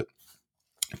 ships it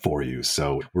for you.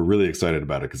 So we're really excited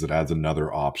about it because it adds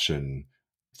another option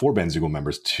for Bandzoogle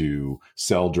members to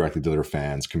sell directly to their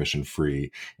fans, commission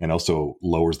free, and also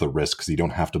lowers the risk because you don't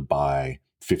have to buy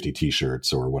 50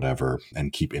 t-shirts or whatever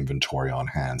and keep inventory on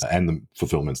hand. And the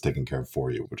fulfillment's taken care of for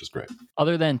you, which is great.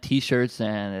 Other than t-shirts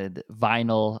and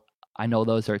vinyl, I know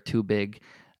those are two big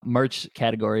merch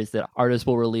categories that artists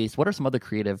will release. What are some other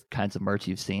creative kinds of merch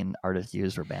you've seen artists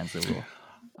use for Bandzoogle?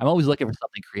 I'm always looking for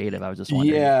something creative. I was just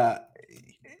wondering. Yeah.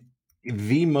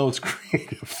 The most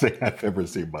creative thing I've ever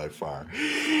seen by far.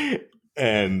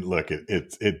 And look,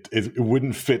 it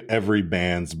wouldn't fit every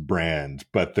band's brand,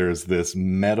 but there's this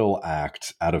metal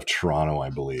act out of Toronto, I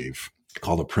believe,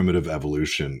 called A Primitive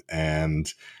Evolution.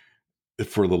 And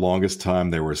for the longest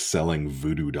time, they were selling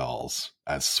voodoo dolls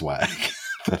as swag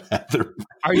that had their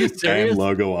Are you serious? band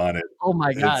logo on it. Oh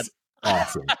my God. It's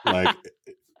awesome. Like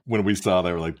when we saw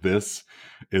that, we're like, this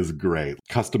is great.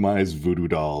 Customized voodoo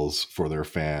dolls for their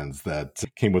fans that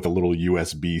came with a little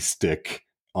USB stick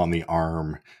on the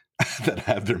arm that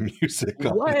had their music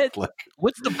on What? it. Like,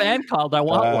 What's the band called? I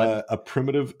want one. A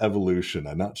Primitive Evolution.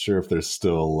 I'm not sure if they're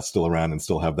still around and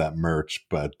still have that merch,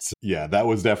 but yeah, that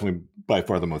was definitely by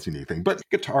far the most unique thing. But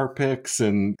guitar picks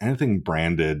and anything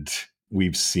branded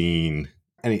we've seen.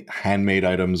 Any handmade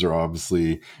items are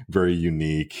obviously very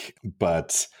unique,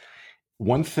 but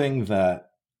one thing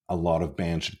that a lot of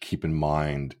bands should keep in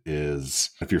mind is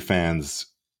if your fans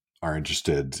are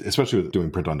interested, especially with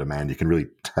doing print on demand, you can really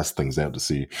test things out to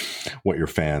see what your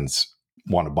fans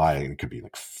want to buy. And it could be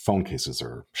like phone cases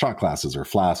or shot glasses or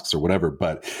flasks or whatever.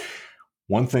 But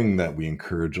one thing that we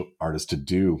encourage artists to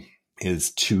do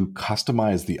is to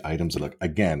customize the items. Like,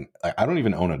 again, I don't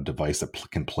even own a device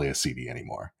that can play a CD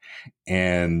anymore.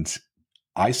 And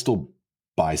I still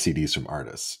buy CDs from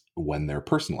artists when they're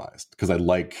personalized because I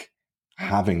like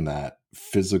having that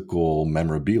physical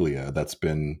memorabilia that's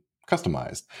been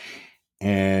customized.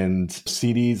 And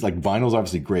CDs, like vinyl is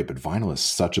obviously great, but vinyl is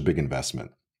such a big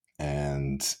investment. And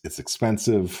and it's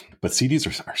expensive, but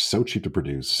CDs are so cheap to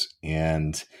produce.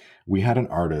 And we had an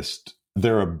artist,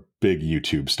 they're a big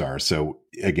YouTube star. So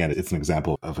again, it's an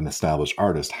example of an established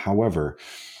artist. However,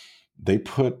 they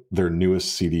put their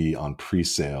newest CD on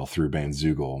pre-sale through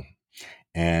Bandzoogle,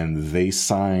 and they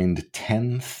signed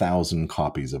 10,000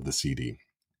 copies of the CD.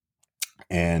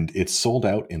 And it sold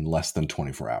out in less than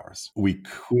 24 hours. We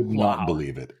could not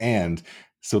believe it. And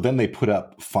so then they put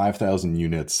up 5,000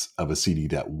 units of a CD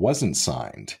that wasn't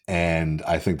signed. And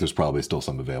I think there's probably still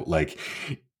some available. Like,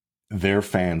 their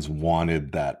fans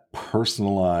wanted that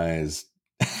personalized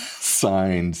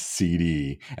signed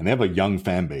CD. And they have a young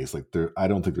fan base. Like, I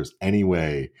don't think there's any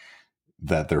way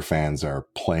that their fans are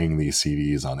playing these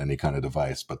CDs on any kind of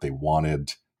device, but they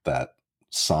wanted that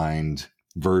signed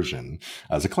version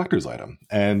as a collector's item.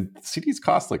 And CDs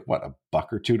cost like what, $1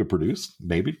 or $2 to produce,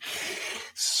 maybe.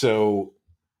 So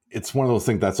it's one of those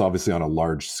things that's obviously on a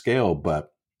large scale,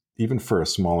 but even for a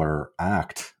smaller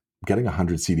act, getting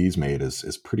 100 CDs made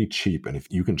is pretty cheap. And if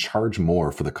you can charge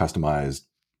more for the customized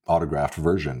autographed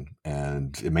version,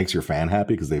 and it makes your fan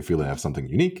happy because they feel they have something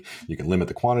unique, you can limit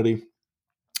the quantity.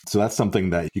 So that's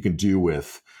something that you can do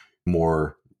with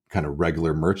more kind of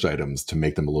regular merch items to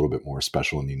make them a little bit more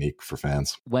special and unique for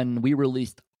fans. When we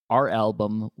released our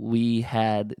album, we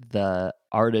had the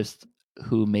artist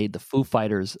who made the Foo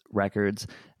Fighters records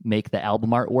make the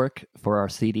album artwork for our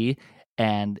CD.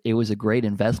 And it was a great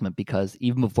investment because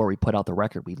even before we put out the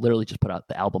record, we literally just put out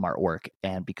the album artwork.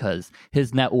 And because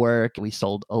his network, we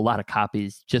sold a lot of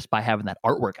copies just by having that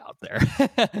artwork out there.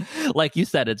 Like you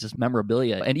said, it's just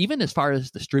memorabilia. And even as far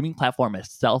as the streaming platform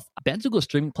itself, Bandzoogle's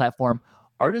streaming platform,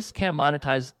 artists can't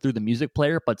monetize through the music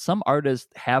player, but some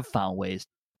artists have found ways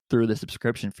through the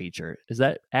subscription feature. Is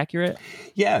that accurate?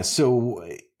 Yeah. So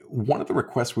one of the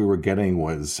requests we were getting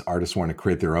was artists wanting to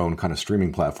create their own kind of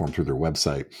streaming platform through their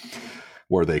website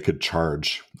where they could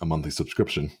charge a monthly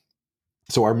subscription.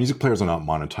 So our music players are not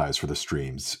monetized for the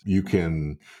streams.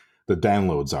 The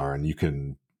downloads are, and you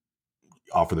can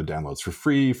offer the downloads for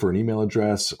free for an email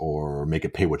address or make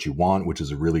it pay what you want, which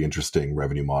is a really interesting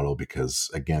revenue model because,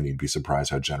 again, you'd be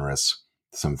surprised how generous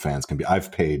some fans can be.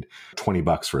 I've paid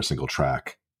 $20 for a single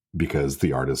track because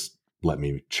the artist let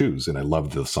me choose and I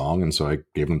loved the song. And so I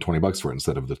gave them $20 for it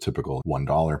instead of the typical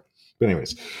 $1. But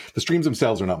anyways, the streams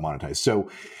themselves are not monetized. So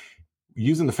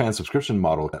using the fan subscription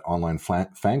model, that online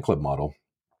fan club model,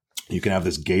 you can have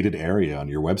this gated area on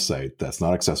your website that's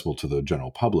not accessible to the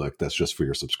general public. That's just for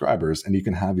your subscribers. And you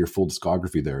can have your full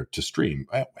discography there to stream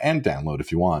and download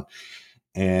if you want.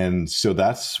 And so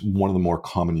that's one of the more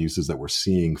common uses that we're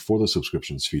seeing for the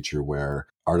subscriptions feature, where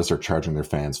artists are charging their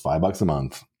fans $5 a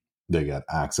month. They get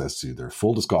access to their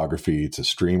full discography to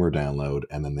stream or download,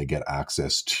 and then they get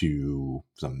access to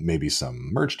maybe some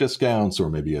merch discounts or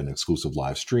maybe an exclusive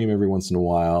live stream every once in a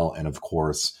while. And of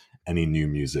course, any new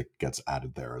music gets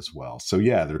added there as well. So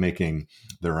yeah, they're making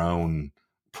their own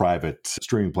private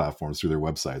streaming platforms through their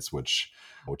websites, which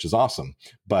is awesome.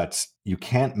 But you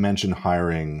can't mention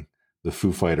hiring the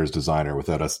Foo Fighters designer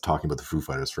without us talking about the Foo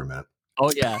Fighters for a minute. Oh,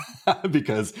 yeah.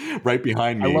 Because right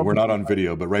behind me, we're not on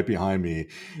video, but right behind me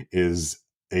is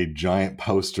a giant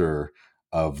poster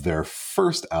of their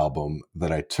first album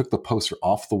that I took the poster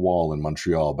off the wall in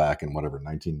Montreal back in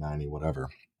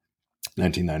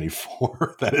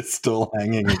 1994, that is still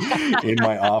hanging in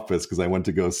my office because I went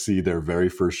to go see their very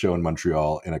first show in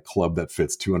Montreal in a club that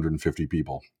fits 250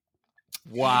 people.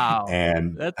 Wow.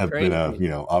 And That's have crazy.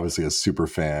 been obviously a super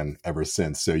fan ever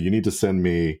since. So you need to send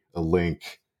me a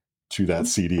link to that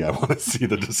CD. I want to see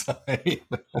the design.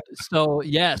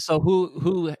 So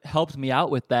who helped me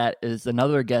out with that is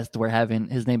another guest we're having.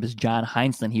 His name is John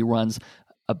Heinzman. He runs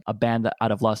a band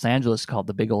out of Los Angeles called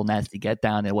the Big Old Nasty Get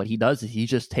Down. And what he does is he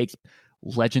just takes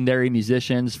legendary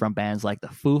musicians from bands like the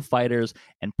Foo Fighters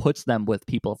and puts them with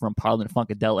people from Parliament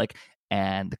Funkadelic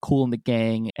and the Kool and the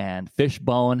Gang and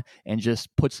Fishbone, and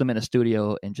just puts them in a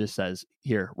studio and just says,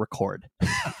 "Here, record."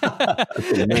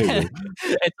 Amazing.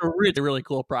 It's a really, really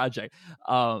cool project.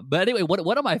 But anyway,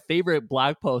 one of my favorite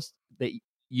blog posts that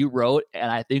you wrote, and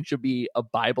I think should be a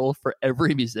Bible for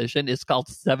every musician, is called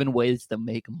 7 Ways to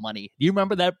Make Money. Do you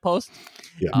remember that post?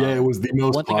 Yeah, it was the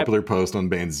most popular post on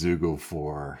Bandzoogle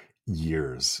for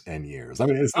years and years. I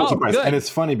mean, it's no surprise. Good. And it's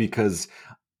funny because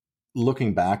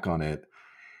looking back on it,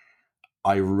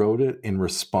 I wrote it in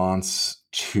response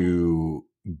to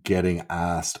getting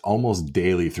asked almost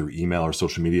daily through email or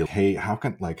social media, hey, how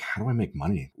do I make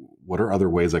money? What are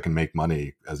other ways I can make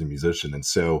money as a musician? And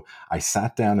so I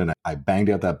sat down and I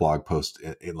banged out that blog post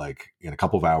in a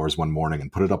couple of hours one morning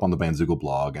and put it up on the Bandzoogle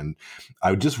blog. And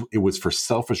it was for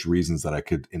selfish reasons that I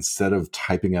could, instead of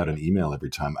typing out an email every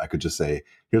time, I could just say,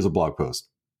 here's a blog post.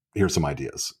 here's some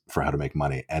ideas for how to make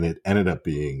money. And it ended up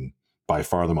being by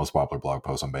far the most popular blog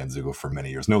post on Bandzoogle for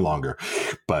many years, no longer,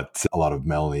 but a lot of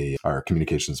Melanie, our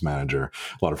communications manager,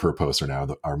 a lot of her posts are now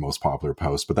our most popular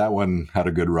posts. But that one had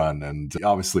a good run. And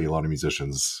obviously a lot of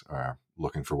musicians are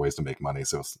looking for ways to make money.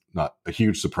 So it's not a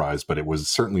huge surprise, but it was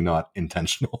certainly not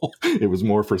intentional. It was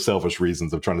more for selfish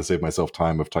reasons of trying to save myself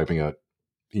time of typing out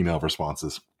email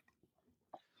responses.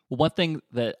 One thing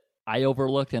that I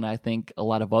overlooked, and I think a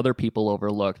lot of other people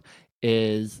overlooked,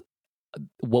 is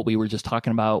what we were just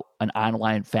talking about, an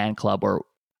online fan club, or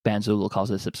Bandzoogle calls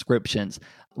it subscriptions.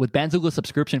 With Bandzoogle's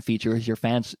subscription features, your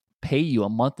fans pay you a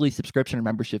monthly subscription or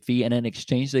membership fee, and in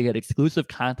exchange they get exclusive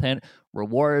content,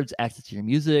 rewards, access to your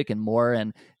music, and more.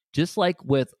 And just like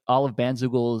with all of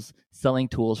Bandzoogle's selling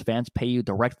tools, fans pay you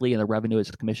directly and the revenue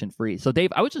is commission free. So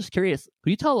Dave, I was just curious, could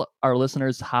you tell our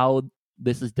listeners how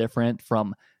this is different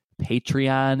from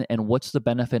Patreon, and what's the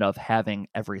benefit of having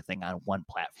everything on one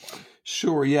platform?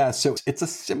 Sure, yeah. So it's a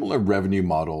similar revenue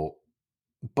model,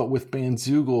 but with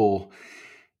Bandzoogle,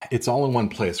 it's all in one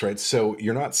place, right? So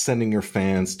you're not sending your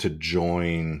fans to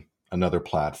join another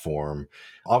platform.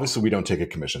 Obviously, we don't take a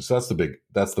commission. So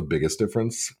that's the biggest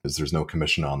difference, is there's no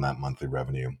commission on that monthly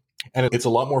revenue. And it's a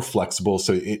lot more flexible.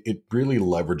 So it really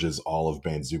leverages all of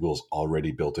Bandzoogle's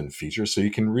already built-in features. So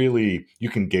you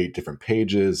can gate different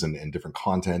pages and different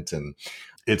content, and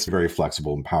it's very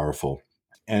flexible and powerful.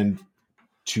 And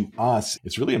to us,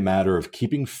 it's really a matter of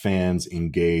keeping fans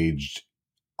engaged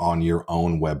on your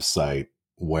own website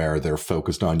where they're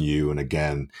focused on you. And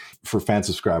again, for fan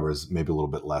subscribers, maybe a little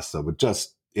bit less so, but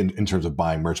just in terms of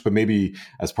buying merch. But maybe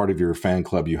as part of your fan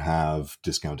club, you have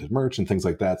discounted merch and things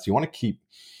like that. So you want to keep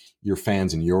your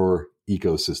fans in your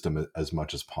ecosystem as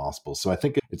much as possible. So I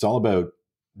think it's all about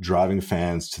driving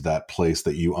fans to that place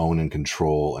that you own and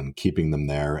control, and keeping them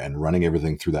there and running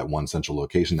everything through that one central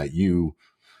location that you,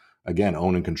 again,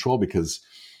 own and control, because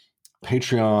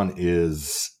Patreon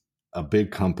is a big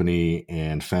company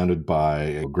and founded by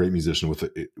a great musician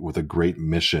with a great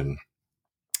mission.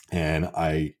 And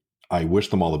I wish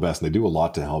them all the best. And they do a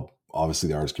lot to help, obviously,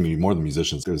 the artist community, more than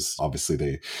musicians.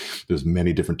 There's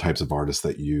many different types of artists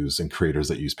that use and creators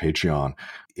that use Patreon.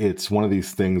 It's one of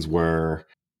these things where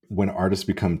when artists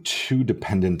become too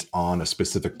dependent on a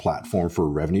specific platform for a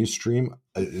revenue stream,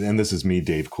 and this is me,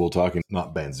 Dave Cool, talking,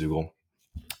 not Bandzoogle,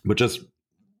 but just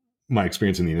my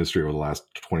experience in the industry over the last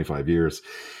 25 years,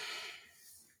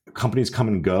 companies come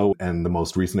and go. And the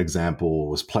most recent example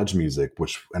was Pledge Music,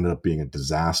 which ended up being a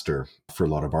disaster for a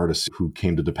lot of artists who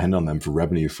came to depend on them for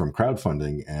revenue from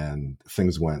crowdfunding. And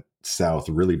things went south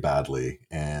really badly.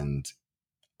 And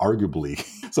arguably,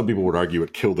 some people would argue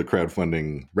it killed the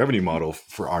crowdfunding revenue model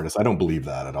for artists. I don't believe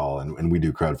that at all. And we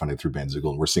do crowdfunding through Bandzoogle,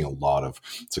 and we're seeing a lot of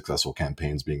successful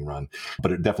campaigns being run.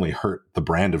 But it definitely hurt the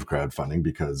brand of crowdfunding,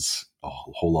 because a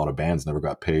whole lot of bands never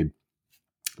got paid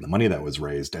the money that was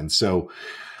raised. And so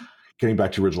getting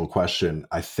back to your original question,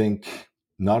 I think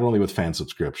not only with fan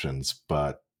subscriptions,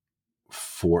 but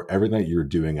for everything that you're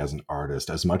doing as an artist,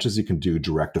 as much as you can do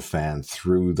direct to fan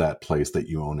through that place that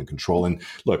you own and control. And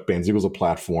look, Bandzoogle is a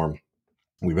platform.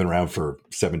 We've been around for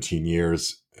 17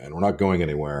 years and we're not going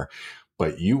anywhere,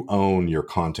 but you own your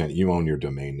content, you own your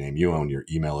domain name, you own your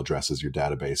email addresses, your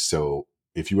database. So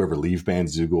if you ever leave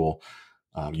Bandzoogle,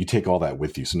 you take all that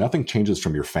with you. So nothing changes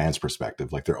from your fans'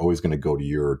 perspective. Like, they're always going to go to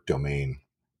your domain,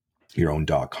 your own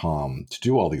 .com, to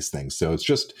do all these things. So it's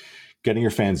just getting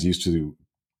your fans used to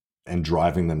and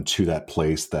driving them to that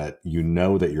place that you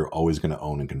know that you're always going to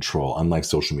own and control, unlike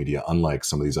social media, unlike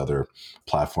some of these other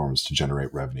platforms to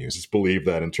generate revenues. Just believe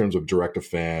that in terms of direct to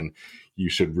fan, you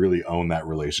should really own that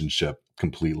relationship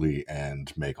completely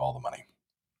and make all the money.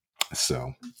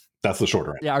 So that's the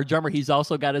shorter end. Yeah, our drummer, he's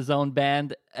also got his own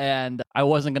band. And I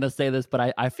wasn't going to say this,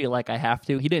 but I feel like I have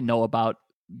to. He didn't know about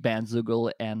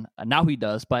Bandzoogle, and now he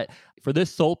does. But for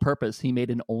this sole purpose, he made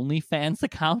an OnlyFans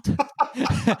account.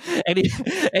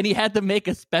 and he had to make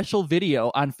a special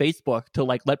video on Facebook to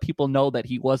like let people know that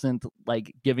he wasn't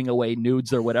like giving away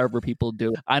nudes or whatever people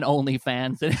do on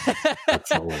OnlyFans.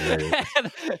 That's hilarious.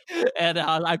 And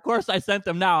of course, I sent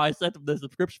him the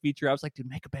subscription feature. I was like, dude,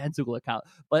 make a Bandzoogle account.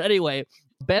 But anyway,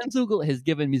 Bandzoogle has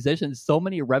given musicians so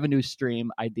many revenue stream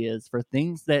ideas for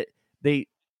things that they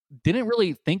didn't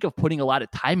really think of putting a lot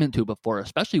of time into before,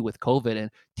 especially with COVID.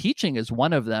 And teaching is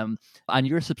one of them. On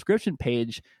your subscription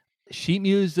page, sheet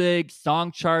music,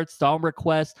 song charts, song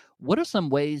requests, what are some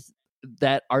ways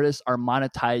that artists are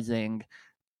monetizing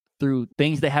through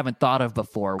things they haven't thought of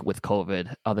before with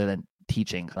COVID, other than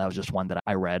teaching? That was just one that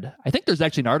I read. I think there's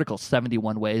actually an article,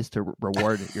 71 ways to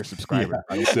reward your subscriber.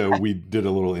 Yeah. So we did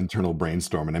a little internal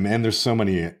brainstorming. And there's so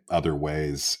many other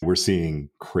ways. We're seeing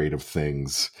creative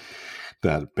things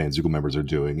that Bandzoogle members are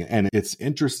doing. And it's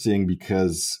interesting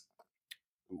because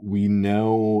we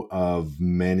know of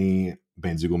many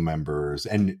Bandzoogle members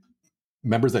and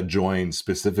members that joined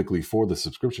specifically for the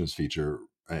subscriptions feature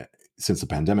since the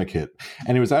pandemic hit.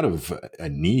 And it was out of a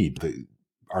need. The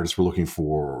artists were looking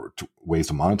for ways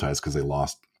to monetize because they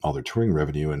lost all their touring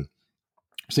revenue, and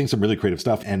seeing some really creative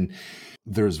stuff. And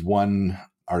there's one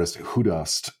artist,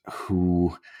 Hudust,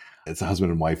 who it's a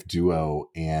husband and wife duo,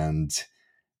 and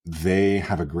they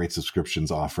have a great subscriptions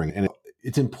offering. And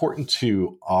it's important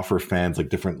to offer fans like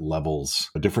different levels,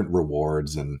 different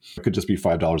rewards, and it could just be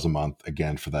 $5 a month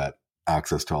again for that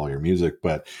access to all your music.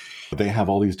 But they have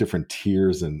all these different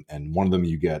tiers, and one of them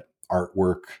you get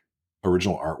artwork,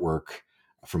 original artwork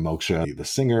from Moksha, the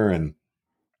singer, and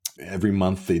every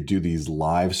month they do these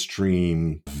live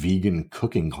stream vegan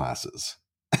cooking classes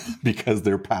because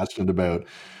they're passionate about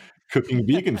cooking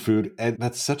vegan food. And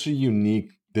that's such a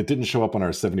unique, that didn't show up on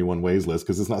our 71 ways list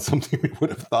because it's not something we would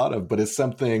have thought of, but it's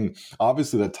something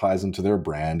obviously that ties into their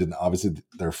brand, and obviously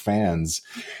their fans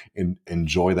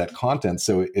enjoy that content.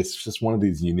 So it's just one of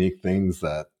these unique things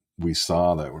that we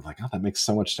saw that we're like, oh, that makes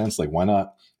so much sense. Like, why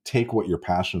not take what you're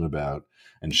passionate about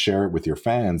and share it with your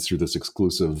fans through this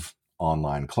exclusive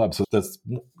online club? So that's,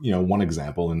 one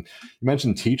example. And you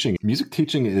mentioned teaching. Music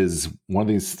teaching is one of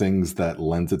these things that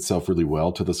lends itself really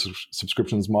well to the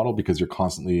subscriptions model because you're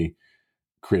constantly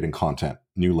creating content,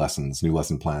 new lessons, new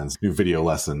lesson plans, new video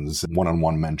lessons,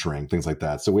 one-on-one mentoring, things like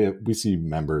that. So we see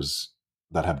members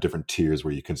that have different tiers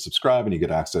where you can subscribe and you get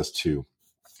access to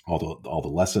all the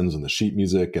lessons and the sheet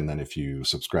music. And then if you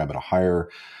subscribe at a higher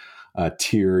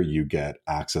tier, you get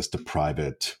access to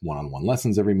private one-on-one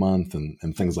lessons every month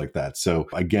and things like that. So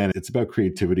again, it's about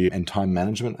creativity and time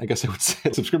management, I guess I would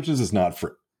say. Subscriptions is not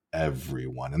for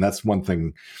everyone. And that's one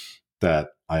thing that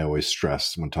I always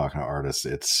stress when talking to artists.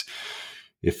 It's,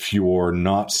 if you're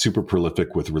not super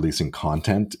prolific with releasing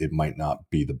content, it might not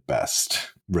be the best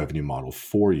revenue model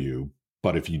for you.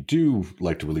 But if you do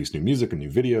like to release new music and new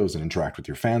videos and interact with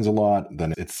your fans a lot,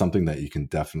 then it's something that you can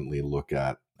definitely look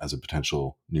at as a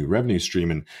potential new revenue stream.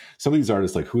 And some of these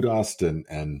artists like Hudast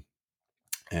and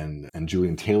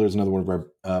Julian Taylor is another one of our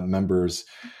members.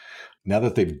 Now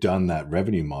that they've done that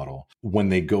revenue model, when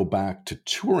they go back to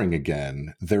touring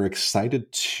again, they're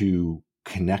excited to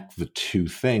connect the two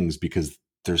things because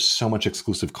there's so much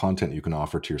exclusive content you can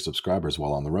offer to your subscribers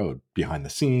while on the road, behind the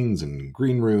scenes and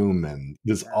green room. And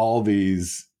there's all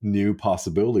these new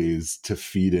possibilities to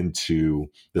feed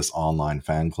into this online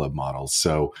fan club model.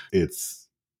 So it's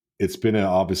been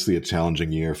obviously a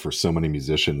challenging year for so many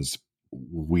musicians.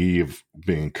 We've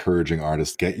been encouraging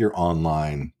artists, get your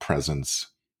online presence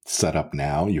set up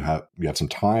now. You have some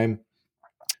time.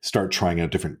 Start trying out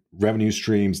different revenue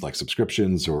streams like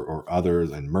subscriptions or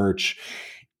others and merch,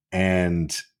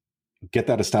 and get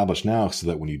that established now so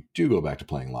that when you do go back to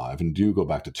playing live and do go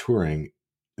back to touring,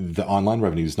 the online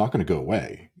revenue is not going to go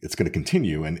away. It's going to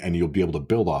continue and you'll be able to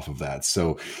build off of that.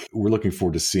 So we're looking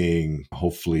forward to seeing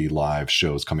hopefully live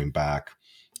shows coming back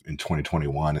in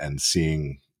 2021 and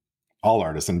seeing all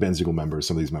artists and Bandzoogle members,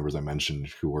 some of these members I mentioned,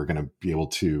 who are going to be able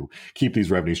to keep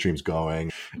these revenue streams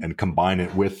going and combine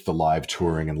it with the live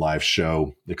touring and live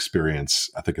show experience.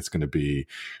 I think it's going to be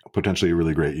potentially a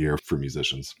really great year for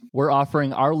musicians. We're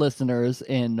offering our listeners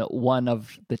in one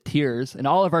of the tiers, and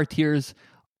all of our tiers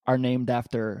are named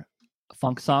after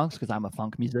funk songs because I'm a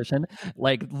funk musician.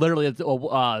 Like literally, it's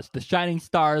the Shining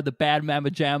Star, the Bad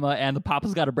Mama Jamma, and the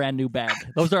Papa's Got a Brand New Bag.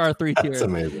 Those are our three tiers.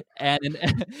 That's amazing. And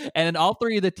in all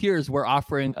three of the tiers, we're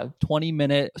offering a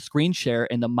 20-minute screen share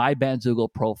in the My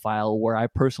Bandzoogle profile, where I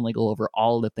personally go over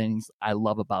all the things I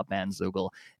love about Bandzoogle.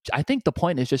 I think the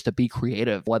point is just to be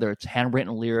creative, whether it's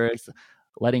handwritten lyrics,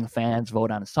 letting fans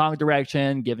vote on a song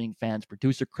direction, giving fans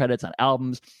producer credits on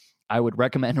albums. I would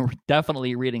recommend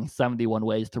definitely reading 71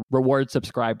 Ways to Reward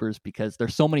Subscribers because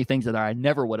there's so many things that I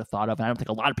never would have thought of, and I don't think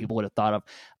a lot of people would have thought of.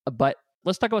 But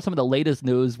let's talk about some of the latest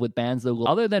news with Bandzoogle.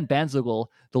 Other than Bandzoogle,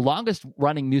 the longest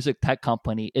running music tech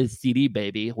company is CD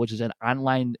Baby, which is an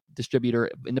online distributor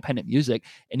of independent music,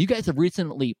 and you guys have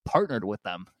recently partnered with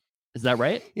them. Is that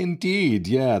right? Indeed.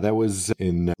 Yeah, that was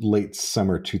in late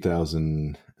summer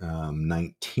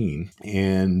 2019.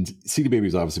 And CD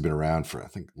Baby's obviously been around for, I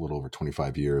think, a little over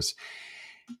 25 years.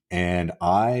 And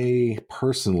I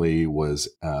personally was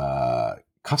a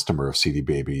customer of CD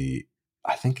Baby,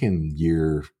 I think in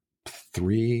year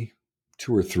 2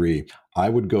 or 3. I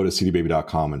would go to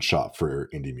cdbaby.com and shop for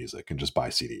indie music and just buy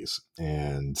CDs.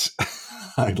 And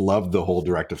I loved the whole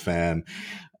direct-to-fan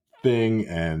thing,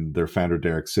 and their founder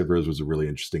Derek Sivers was a really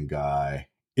interesting guy.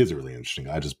 Is a really interesting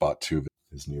guy. I just bought 2 of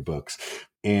his new books,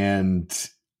 and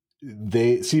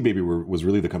CD Baby was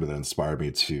really the company that inspired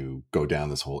me to go down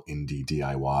this whole indie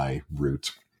DIY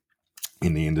route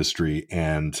in the industry,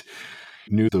 and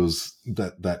knew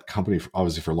that company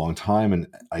obviously for a long time. And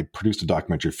I produced a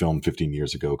documentary film 15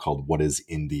 years ago called What is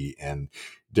Indie? And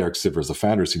Derek Sivers, the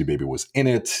founder of CD Baby, was in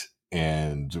it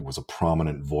and was a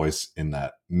prominent voice in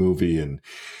that movie. And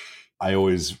I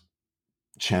always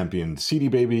championed CD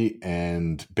Baby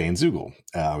and Bandzoogle.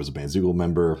 I was a Bandzoogle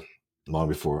member long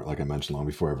before, like I mentioned, long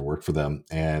before I ever worked for them.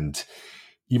 And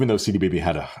even though CD Baby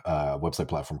had a website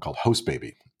platform called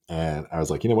HostBaby, and I was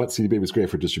like, you know what, CD Baby is great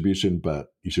for distribution,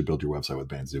 but you should build your website with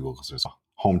Bandzoogle because there's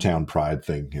a hometown pride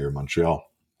thing here in Montreal.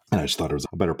 And I just thought it was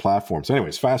a better platform. So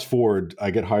anyways, fast forward,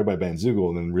 I get hired by Bandzoogle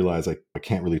and then realize I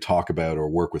can't really talk about or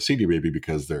work with CD Baby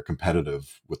because they're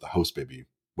competitive with the HostBaby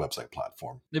website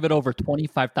platform. They've got over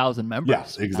 25,000 members.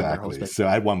 Yes, exactly. So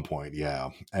at one point, yeah.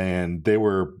 And they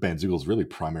were Bandzoogle's really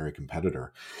primary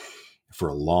competitor for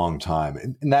a long time.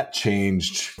 And that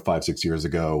changed 5-6 years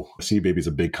ago. CD Baby is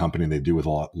a big company and they do with a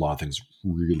lot of things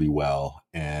really well.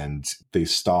 And they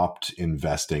stopped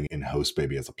investing in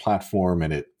HostBaby as a platform,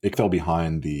 and it fell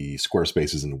behind the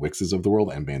Squarespaces and Wixes of the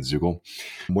world and Bandzoogle.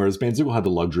 Whereas Bandzoogle had the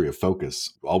luxury of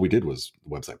focus. All we did was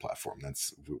the website platform.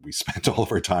 We spent all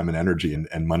of our time and energy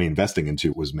and money investing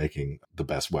into was making the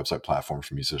best website platform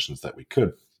for musicians that we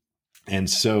could. And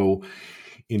so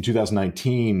in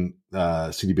 2019,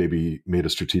 CD Baby made a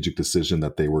strategic decision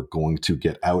that they were going to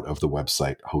get out of the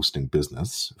website hosting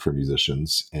business for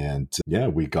musicians. And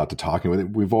we got to talking with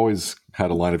it. We've always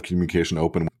had a line of communication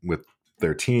open with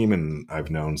their team, and I've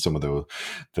known some of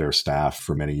their staff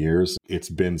for many years. It's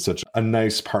been such a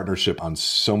nice partnership on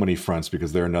so many fronts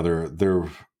because they're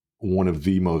one of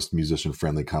the most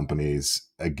musician-friendly companies,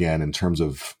 again, in terms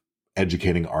of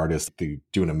educating artists. They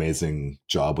do an amazing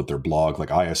job with their blog. Like,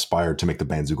 I aspired to make the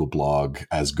Bandzoogle blog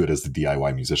as good as the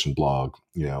DIY musician blog,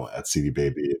 at CD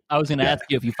Baby. I was going to ask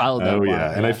you if you followed that. Oh,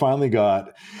 yeah. And I finally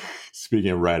got,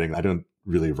 speaking of writing, I don't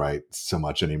really write so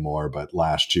much anymore, but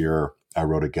last year I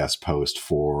wrote a guest post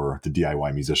for the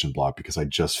DIY musician blog because I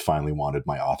just finally wanted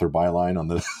my author byline on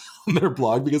their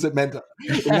blog, because it meant a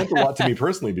lot to me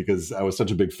personally, because I was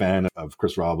such a big fan of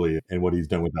Chris Robley and what he's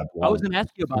done with that blog. I was going to ask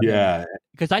you about that.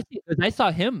 Because I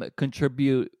saw him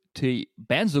contribute to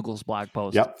Bandzoogle's blog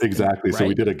post. Yep, exactly. Right? So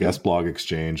we did a guest blog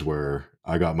exchange where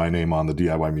I got my name on the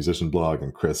DIY musician blog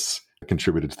and Chris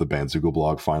contributed to the Bandzoogle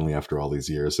blog finally after all these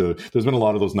years. So there's been a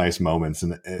lot of those nice moments,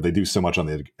 and they do so much on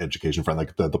the education front,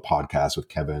 like the podcast with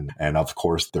Kevin, and of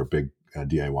course their big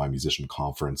DIY musician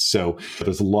conference. So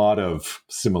there's a lot of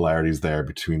similarities there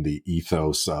between the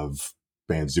ethos of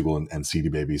Bandzoogle and CD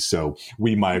Baby. So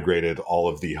we migrated all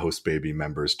of the HostBaby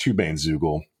members to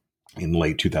Bandzoogle in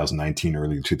late 2019,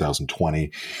 early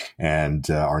 2020, and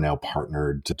are now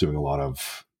partnered, doing a lot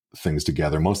of things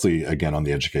together, mostly again on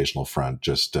the educational front,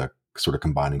 just sort of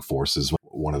combining forces.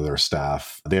 One of their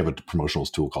staff, they have a promotional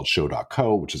tool called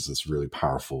show.co, which is this really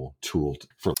powerful tool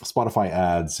for Spotify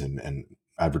ads and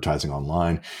advertising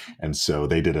online. And so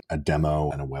they did a demo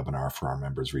and a webinar for our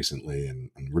members recently, and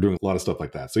we're doing a lot of stuff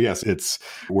like that. So yes,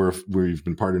 we've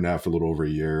been partnered now for a little over a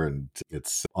year, and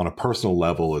it's on a personal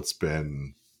level, it's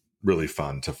been really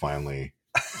fun to finally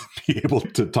be able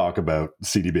to talk about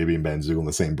CD Baby and Bandzoogle in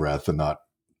the same breath and not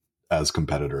as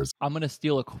competitors. I'm going to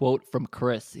steal a quote from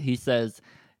Chris. He says,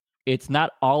 "It's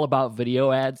not all about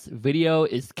video ads. Video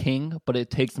is king, but it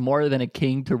takes more than a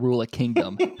king to rule a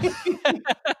kingdom."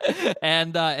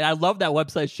 And I love that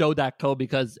website, show.co,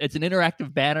 because it's an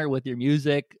interactive banner with your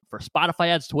music for Spotify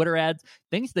ads, Twitter ads,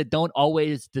 things that don't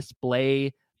always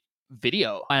display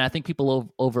video. And I think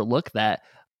people overlook that.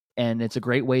 And it's a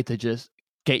great way to just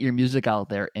get your music out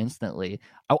there instantly.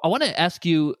 I want to ask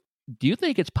you, do you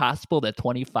think it's possible that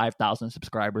 25,000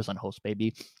 subscribers on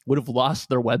HostBaby would have lost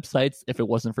their websites if it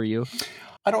wasn't for you?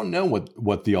 I don't know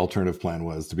what the alternative plan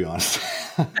was, to be honest.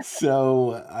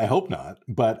 So I hope not.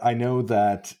 But I know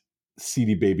that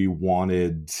CD Baby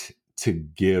wanted to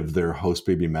give their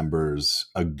HostBaby members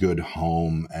a good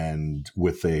home, and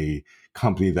with a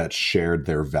company that shared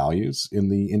their values in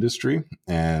the industry.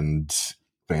 And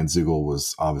Bandzoogle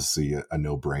was obviously a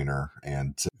no-brainer.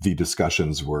 And the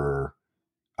discussions were,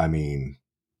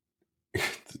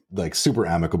 like, super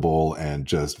amicable and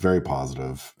just very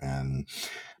positive. And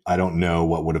I don't know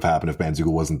what would have happened if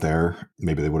Bandzoogle wasn't there.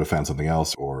 Maybe they would have found something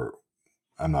else, or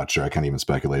I'm not sure. I can't even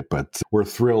speculate, but we're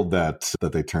thrilled that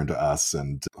they turned to us,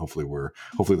 and hopefully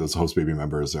those HostBaby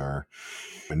members are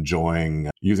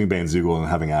enjoying using Bandzoogle and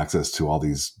having access to all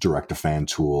these direct-to-fan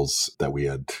tools that we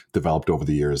had developed over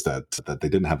the years that they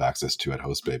didn't have access to at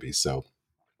HostBaby. So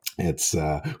it's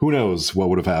who knows what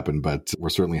would have happened, but we're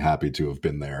certainly happy to have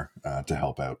been there to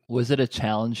help out. Was it a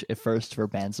challenge at first for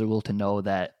Bandzoogle to know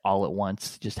that all at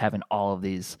once, just having all of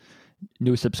these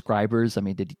new subscribers? I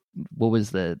mean, what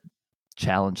was the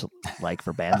challenge like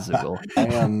for Bandzoogle? I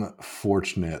am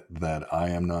fortunate that I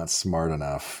am not smart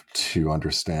enough to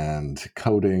understand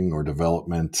coding or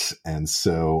development, and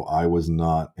so I was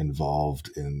not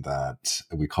involved in that.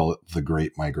 We call it the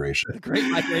Great Migration. The Great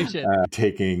Migration.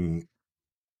 Taking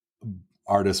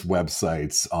artist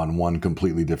websites on one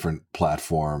completely different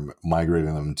platform,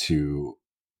 migrating them to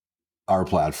our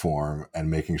platform, and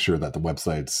making sure that the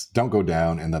websites don't go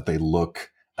down and that they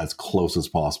look as close as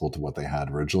possible to what they had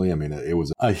originally. I mean, it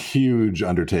was a huge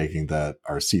undertaking that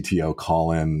our CTO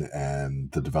Colin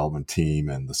and the development team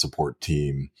and the support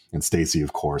team, and Stacy,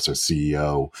 of course, our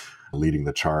CEO, leading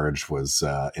the charge, was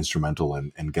instrumental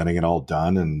in getting it all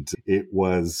done. And it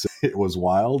was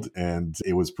wild, and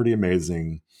it was pretty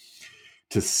amazing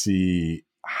to see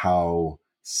how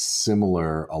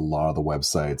similar a lot of the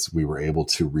websites we were able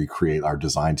to recreate. Our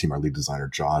design team, our lead designer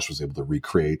Josh, was able to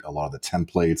recreate a lot of the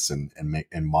templates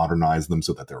and modernize them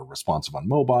so that they were responsive on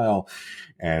mobile,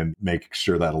 and make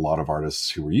sure that a lot of artists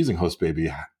who were using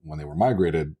HostBaby, when they were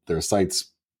migrated, their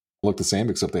sites looked the same,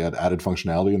 except they had added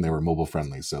functionality and they were mobile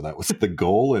friendly. So that was the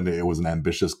goal, and it was an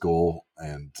ambitious goal,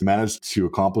 and managed to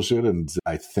accomplish it. And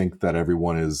I think that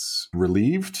everyone is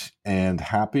relieved and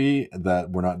happy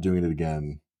that we're not doing it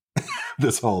again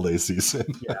this holiday season.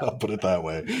 Yeah. I'll put it that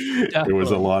way. Definitely. It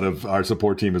was a lot of, our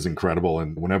support team is incredible.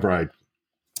 And whenever I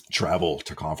travel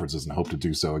to conferences, and hope to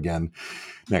do so again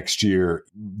next year,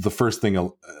 the first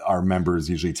thing our members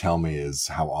usually tell me is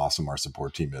how awesome our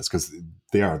support team is, because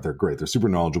they're great. They're super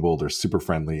knowledgeable. They're super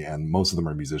friendly. And most of them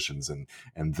are musicians, and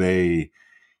the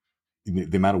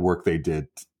amount of work they did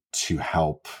to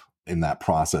help in that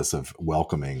process of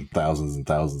welcoming thousands and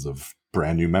thousands of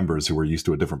brand new members who were used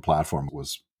to a different platform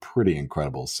was pretty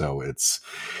incredible. So it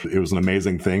was an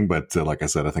amazing thing. But like I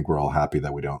said, I think we're all happy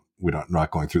that we're not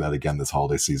going through that again this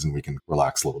holiday season. We can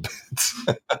relax a little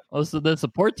bit. Well, so the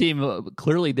support team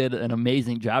clearly did an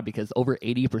amazing job, because over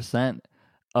 80%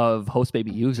 of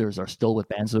HostBaby users are still with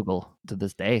Bandzoogle to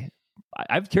this day.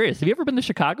 I'm curious, have you ever been to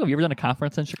Chicago? Have you ever done a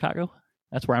conference in Chicago?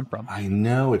 That's where I'm from. I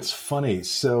know, it's funny.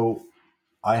 So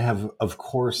I have, of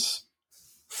course,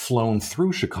 flown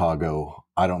through Chicago,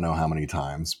 I don't know how many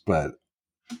times, but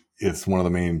it's one of the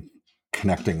main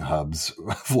connecting hubs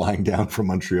flying down from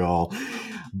Montreal.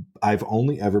 I've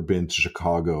only ever been to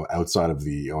Chicago outside of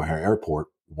the O'Hare Airport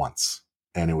once,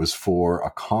 and it was for a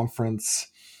conference,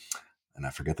 and I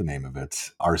forget the name of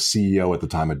it. Our CEO at the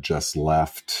time had just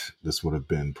left. This would have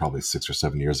been probably 6 or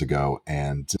 7 years ago,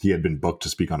 and he had been booked to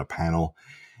speak on a panel,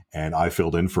 and I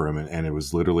filled in for him, and it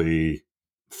was literally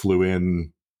flew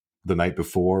in the night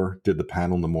before, did the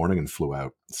panel in the morning, and flew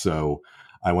out. So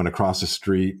I went across the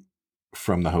street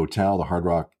from the hotel, the Hard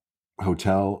Rock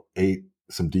Hotel, ate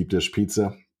some deep dish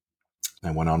pizza,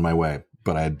 and went on my way.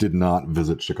 But I did not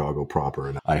visit Chicago proper,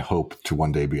 and I hope to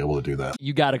one day be able to do that.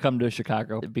 You got to come to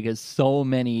Chicago, because so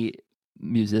many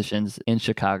musicians in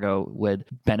Chicago would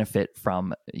benefit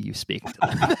from you speaking to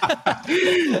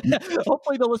them.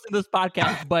 Hopefully they'll listen to this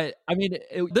podcast. But I mean,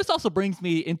 this also brings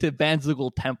me into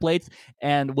Bandzoogle templates.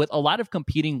 And with a lot of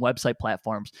competing website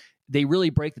platforms, they really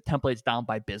break the templates down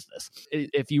by business.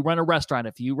 If you run a restaurant,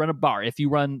 if you run a bar, if you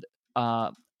run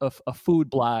a food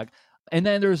blog, and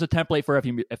then there's a template for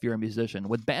if you're a musician.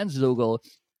 With Bandzoogle,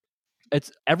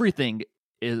 it's everything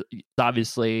is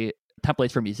obviously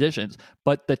templates for musicians,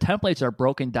 but the templates are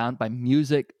broken down by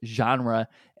music genre,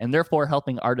 and therefore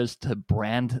helping artists to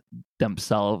brand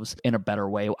themselves in a better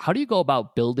way. How do you go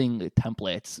about building the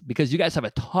templates? Because you guys have a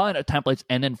ton of templates,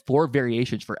 and then 4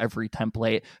 variations for every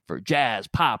template for jazz,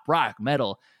 pop, rock,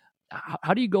 metal.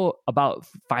 How do you go about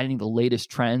finding the latest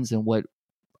trends and what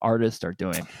artists are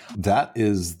doing? That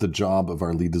is the job of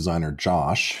our lead designer,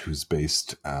 Josh, who's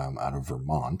based out of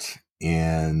Vermont.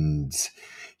 And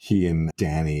he and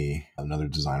Danny, another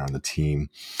designer on the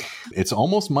team, it's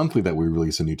almost monthly that we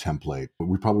release a new template.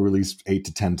 We probably release 8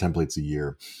 to 10 templates a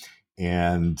year.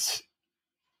 And,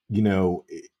 I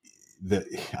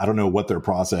don't know what their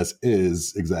process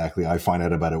is exactly. I find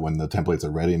out about it when the templates are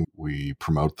ready and we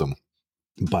promote them.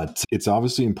 But it's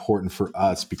obviously important for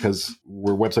us because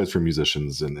we're websites for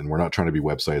musicians, and we're not trying to be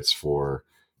websites for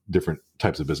different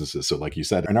types of businesses. So like you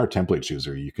said, in our template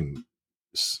chooser, you can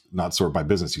not sort by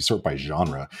business, you sort by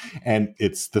genre. And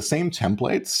it's the same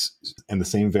templates and the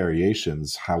same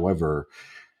variations. However,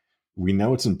 we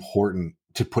know it's important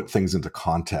to put things into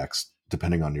context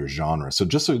depending on your genre. So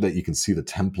just so that you can see the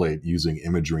template using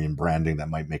imagery and branding that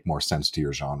might make more sense to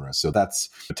your genre. So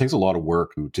it takes a lot of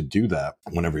work to do that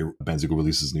whenever Bandzoogle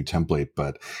releases a new template,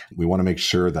 but we want to make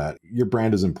sure that your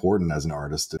brand is important as an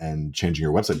artist, and changing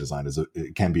your website design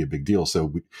it can be a big deal. So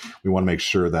we want to make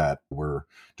sure that we're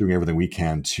doing everything we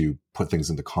can to put things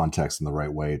into context in the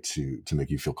right way to make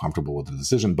you feel comfortable with the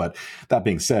decision. But that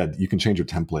being said, you can change your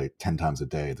template 10 times a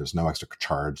day. There's no extra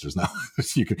charge. There's no,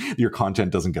 your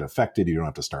content doesn't get affected. You don't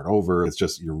have to start over. It's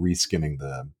just you're reskinning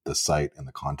the site and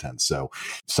the content. So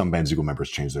some Bandzoogle members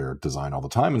change their design all the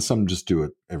time, and some just do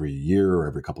it every year or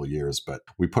every couple of years. But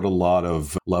we put a lot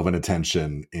of love and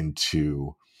attention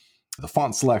into the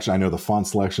font selection. I know the font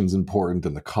selection is important,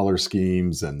 and the color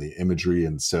schemes and the imagery.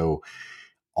 And so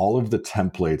all of the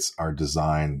templates are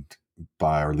designed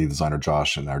by our lead designer,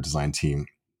 Josh, and our design team,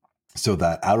 so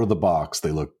that out of the box,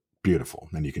 they look beautiful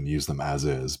and you can use them as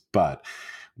is. But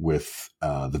with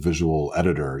the visual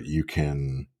editor, you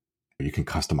can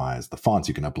customize the fonts.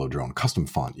 You can upload your own custom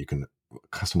font. You can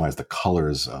customize the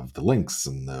colors of the links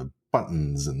and the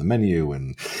buttons and the menu.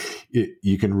 And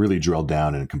you can really drill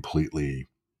down and completely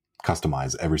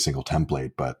customize every single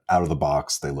template, but out of the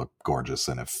box they look gorgeous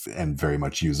and very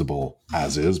much usable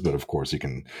as is. But of course you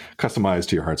can customize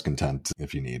to your heart's content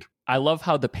if you need. I love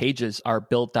how the pages are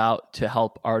built out to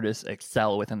help artists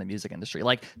excel within the music industry.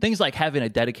 Like things like having a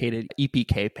dedicated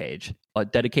EPK page, a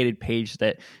dedicated page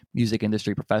that music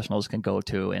industry professionals can go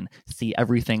to and see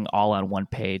everything all on one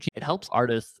page. It helps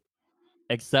artists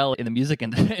excel in the music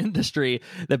industry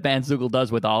that Bandzoogle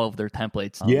does with all of their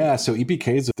templates. Yeah, so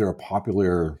EPKs, they're a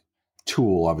popular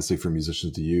tool, obviously, for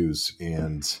musicians to use.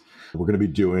 And we're going to be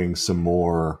doing some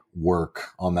more work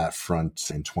on that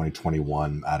front in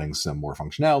 2021, adding some more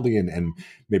functionality and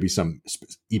maybe some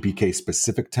EPK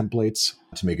specific templates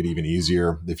to make it even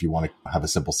easier if you want to have a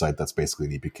simple site that's basically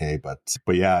an EPK.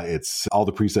 But yeah, it's all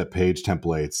the preset page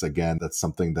templates. Again, that's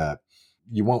something that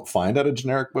you won't find at a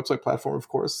generic website platform, of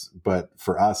course, but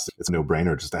for us, it's a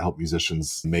no-brainer just to help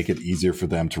musicians make it easier for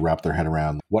them to wrap their head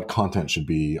around what content should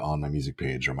be on my music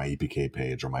page or my EPK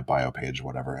page or my bio page or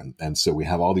whatever. And so we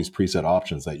have all these preset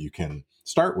options that you can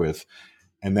start with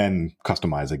and then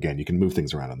customize. Again, you can move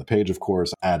things around on the page, of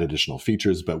course, add additional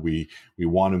features, but we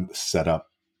want to set up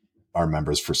our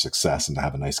members for success and to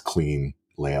have a nice, clean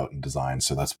layout and design.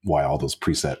 So that's why all those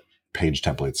preset page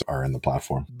templates are in the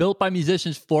platform. Built by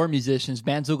musicians for musicians,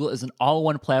 Bandzoogle is an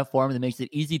all-in-one platform that makes it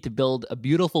easy to build a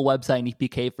beautiful website and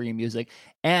EPK for your music.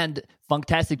 And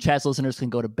Funktastic Chats listeners can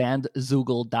go to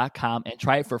bandzoogle.com and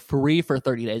try it for free for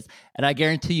 30 days. And I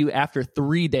guarantee you, after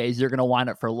 3 days, you're going to want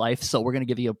it for life. So we're going to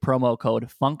give you a promo code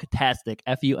Funktastic,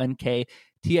 FUNKTASTIC,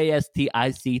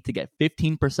 to get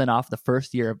 15% off the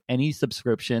first year of any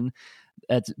subscription.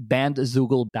 That's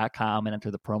bandzoogle.com and enter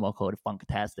the promo code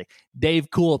Funktastic. Dave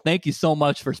Cool, thank you so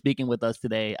much for speaking with us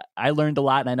today. I learned a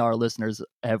lot, and I know our listeners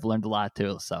have learned a lot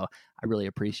too. So I really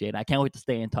appreciate it. I can't wait to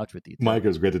stay in touch with you too. Mike, it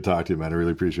was great to talk to you, man. I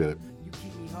really appreciate it. You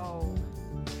keep me whole.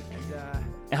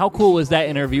 And how cool was that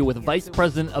interview with Vice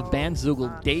President of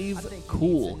Bandzoogle, Dave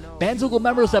Cool? Bandzoogle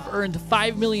members have earned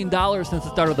 $5 million since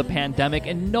the start of the pandemic,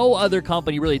 and no other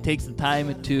company really takes the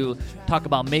time to talk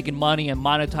about making money and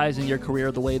monetizing your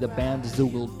career the way that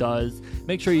Bandzoogle does.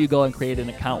 Make sure you go and create an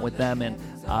account with them. And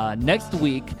next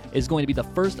week is going to be the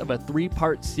first of a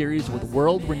 3-part series with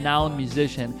world-renowned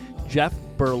musician Jeff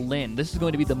Berlin. This is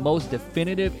going to be the most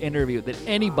definitive interview that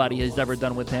anybody has ever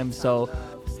done with him. So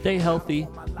stay healthy.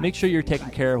 Make sure you're taking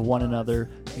care of one another.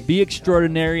 Be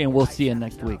extraordinary, and we'll see you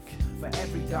next week. For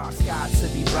every dark sky to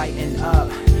be brightened up.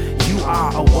 You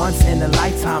are a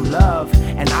once-in-a-lifetime love,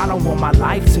 and I don't want my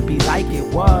life to be like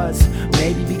it was.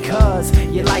 Maybe because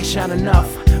your light shine enough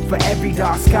for every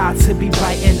dark sky to be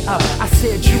brightened up. I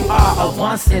said you are a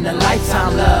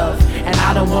once-in-a-lifetime love, and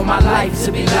I don't want my life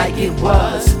to be like it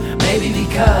was. Maybe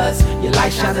because your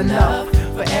light shine enough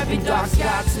for every dark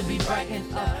sky to be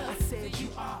brightened up. I said you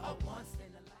are a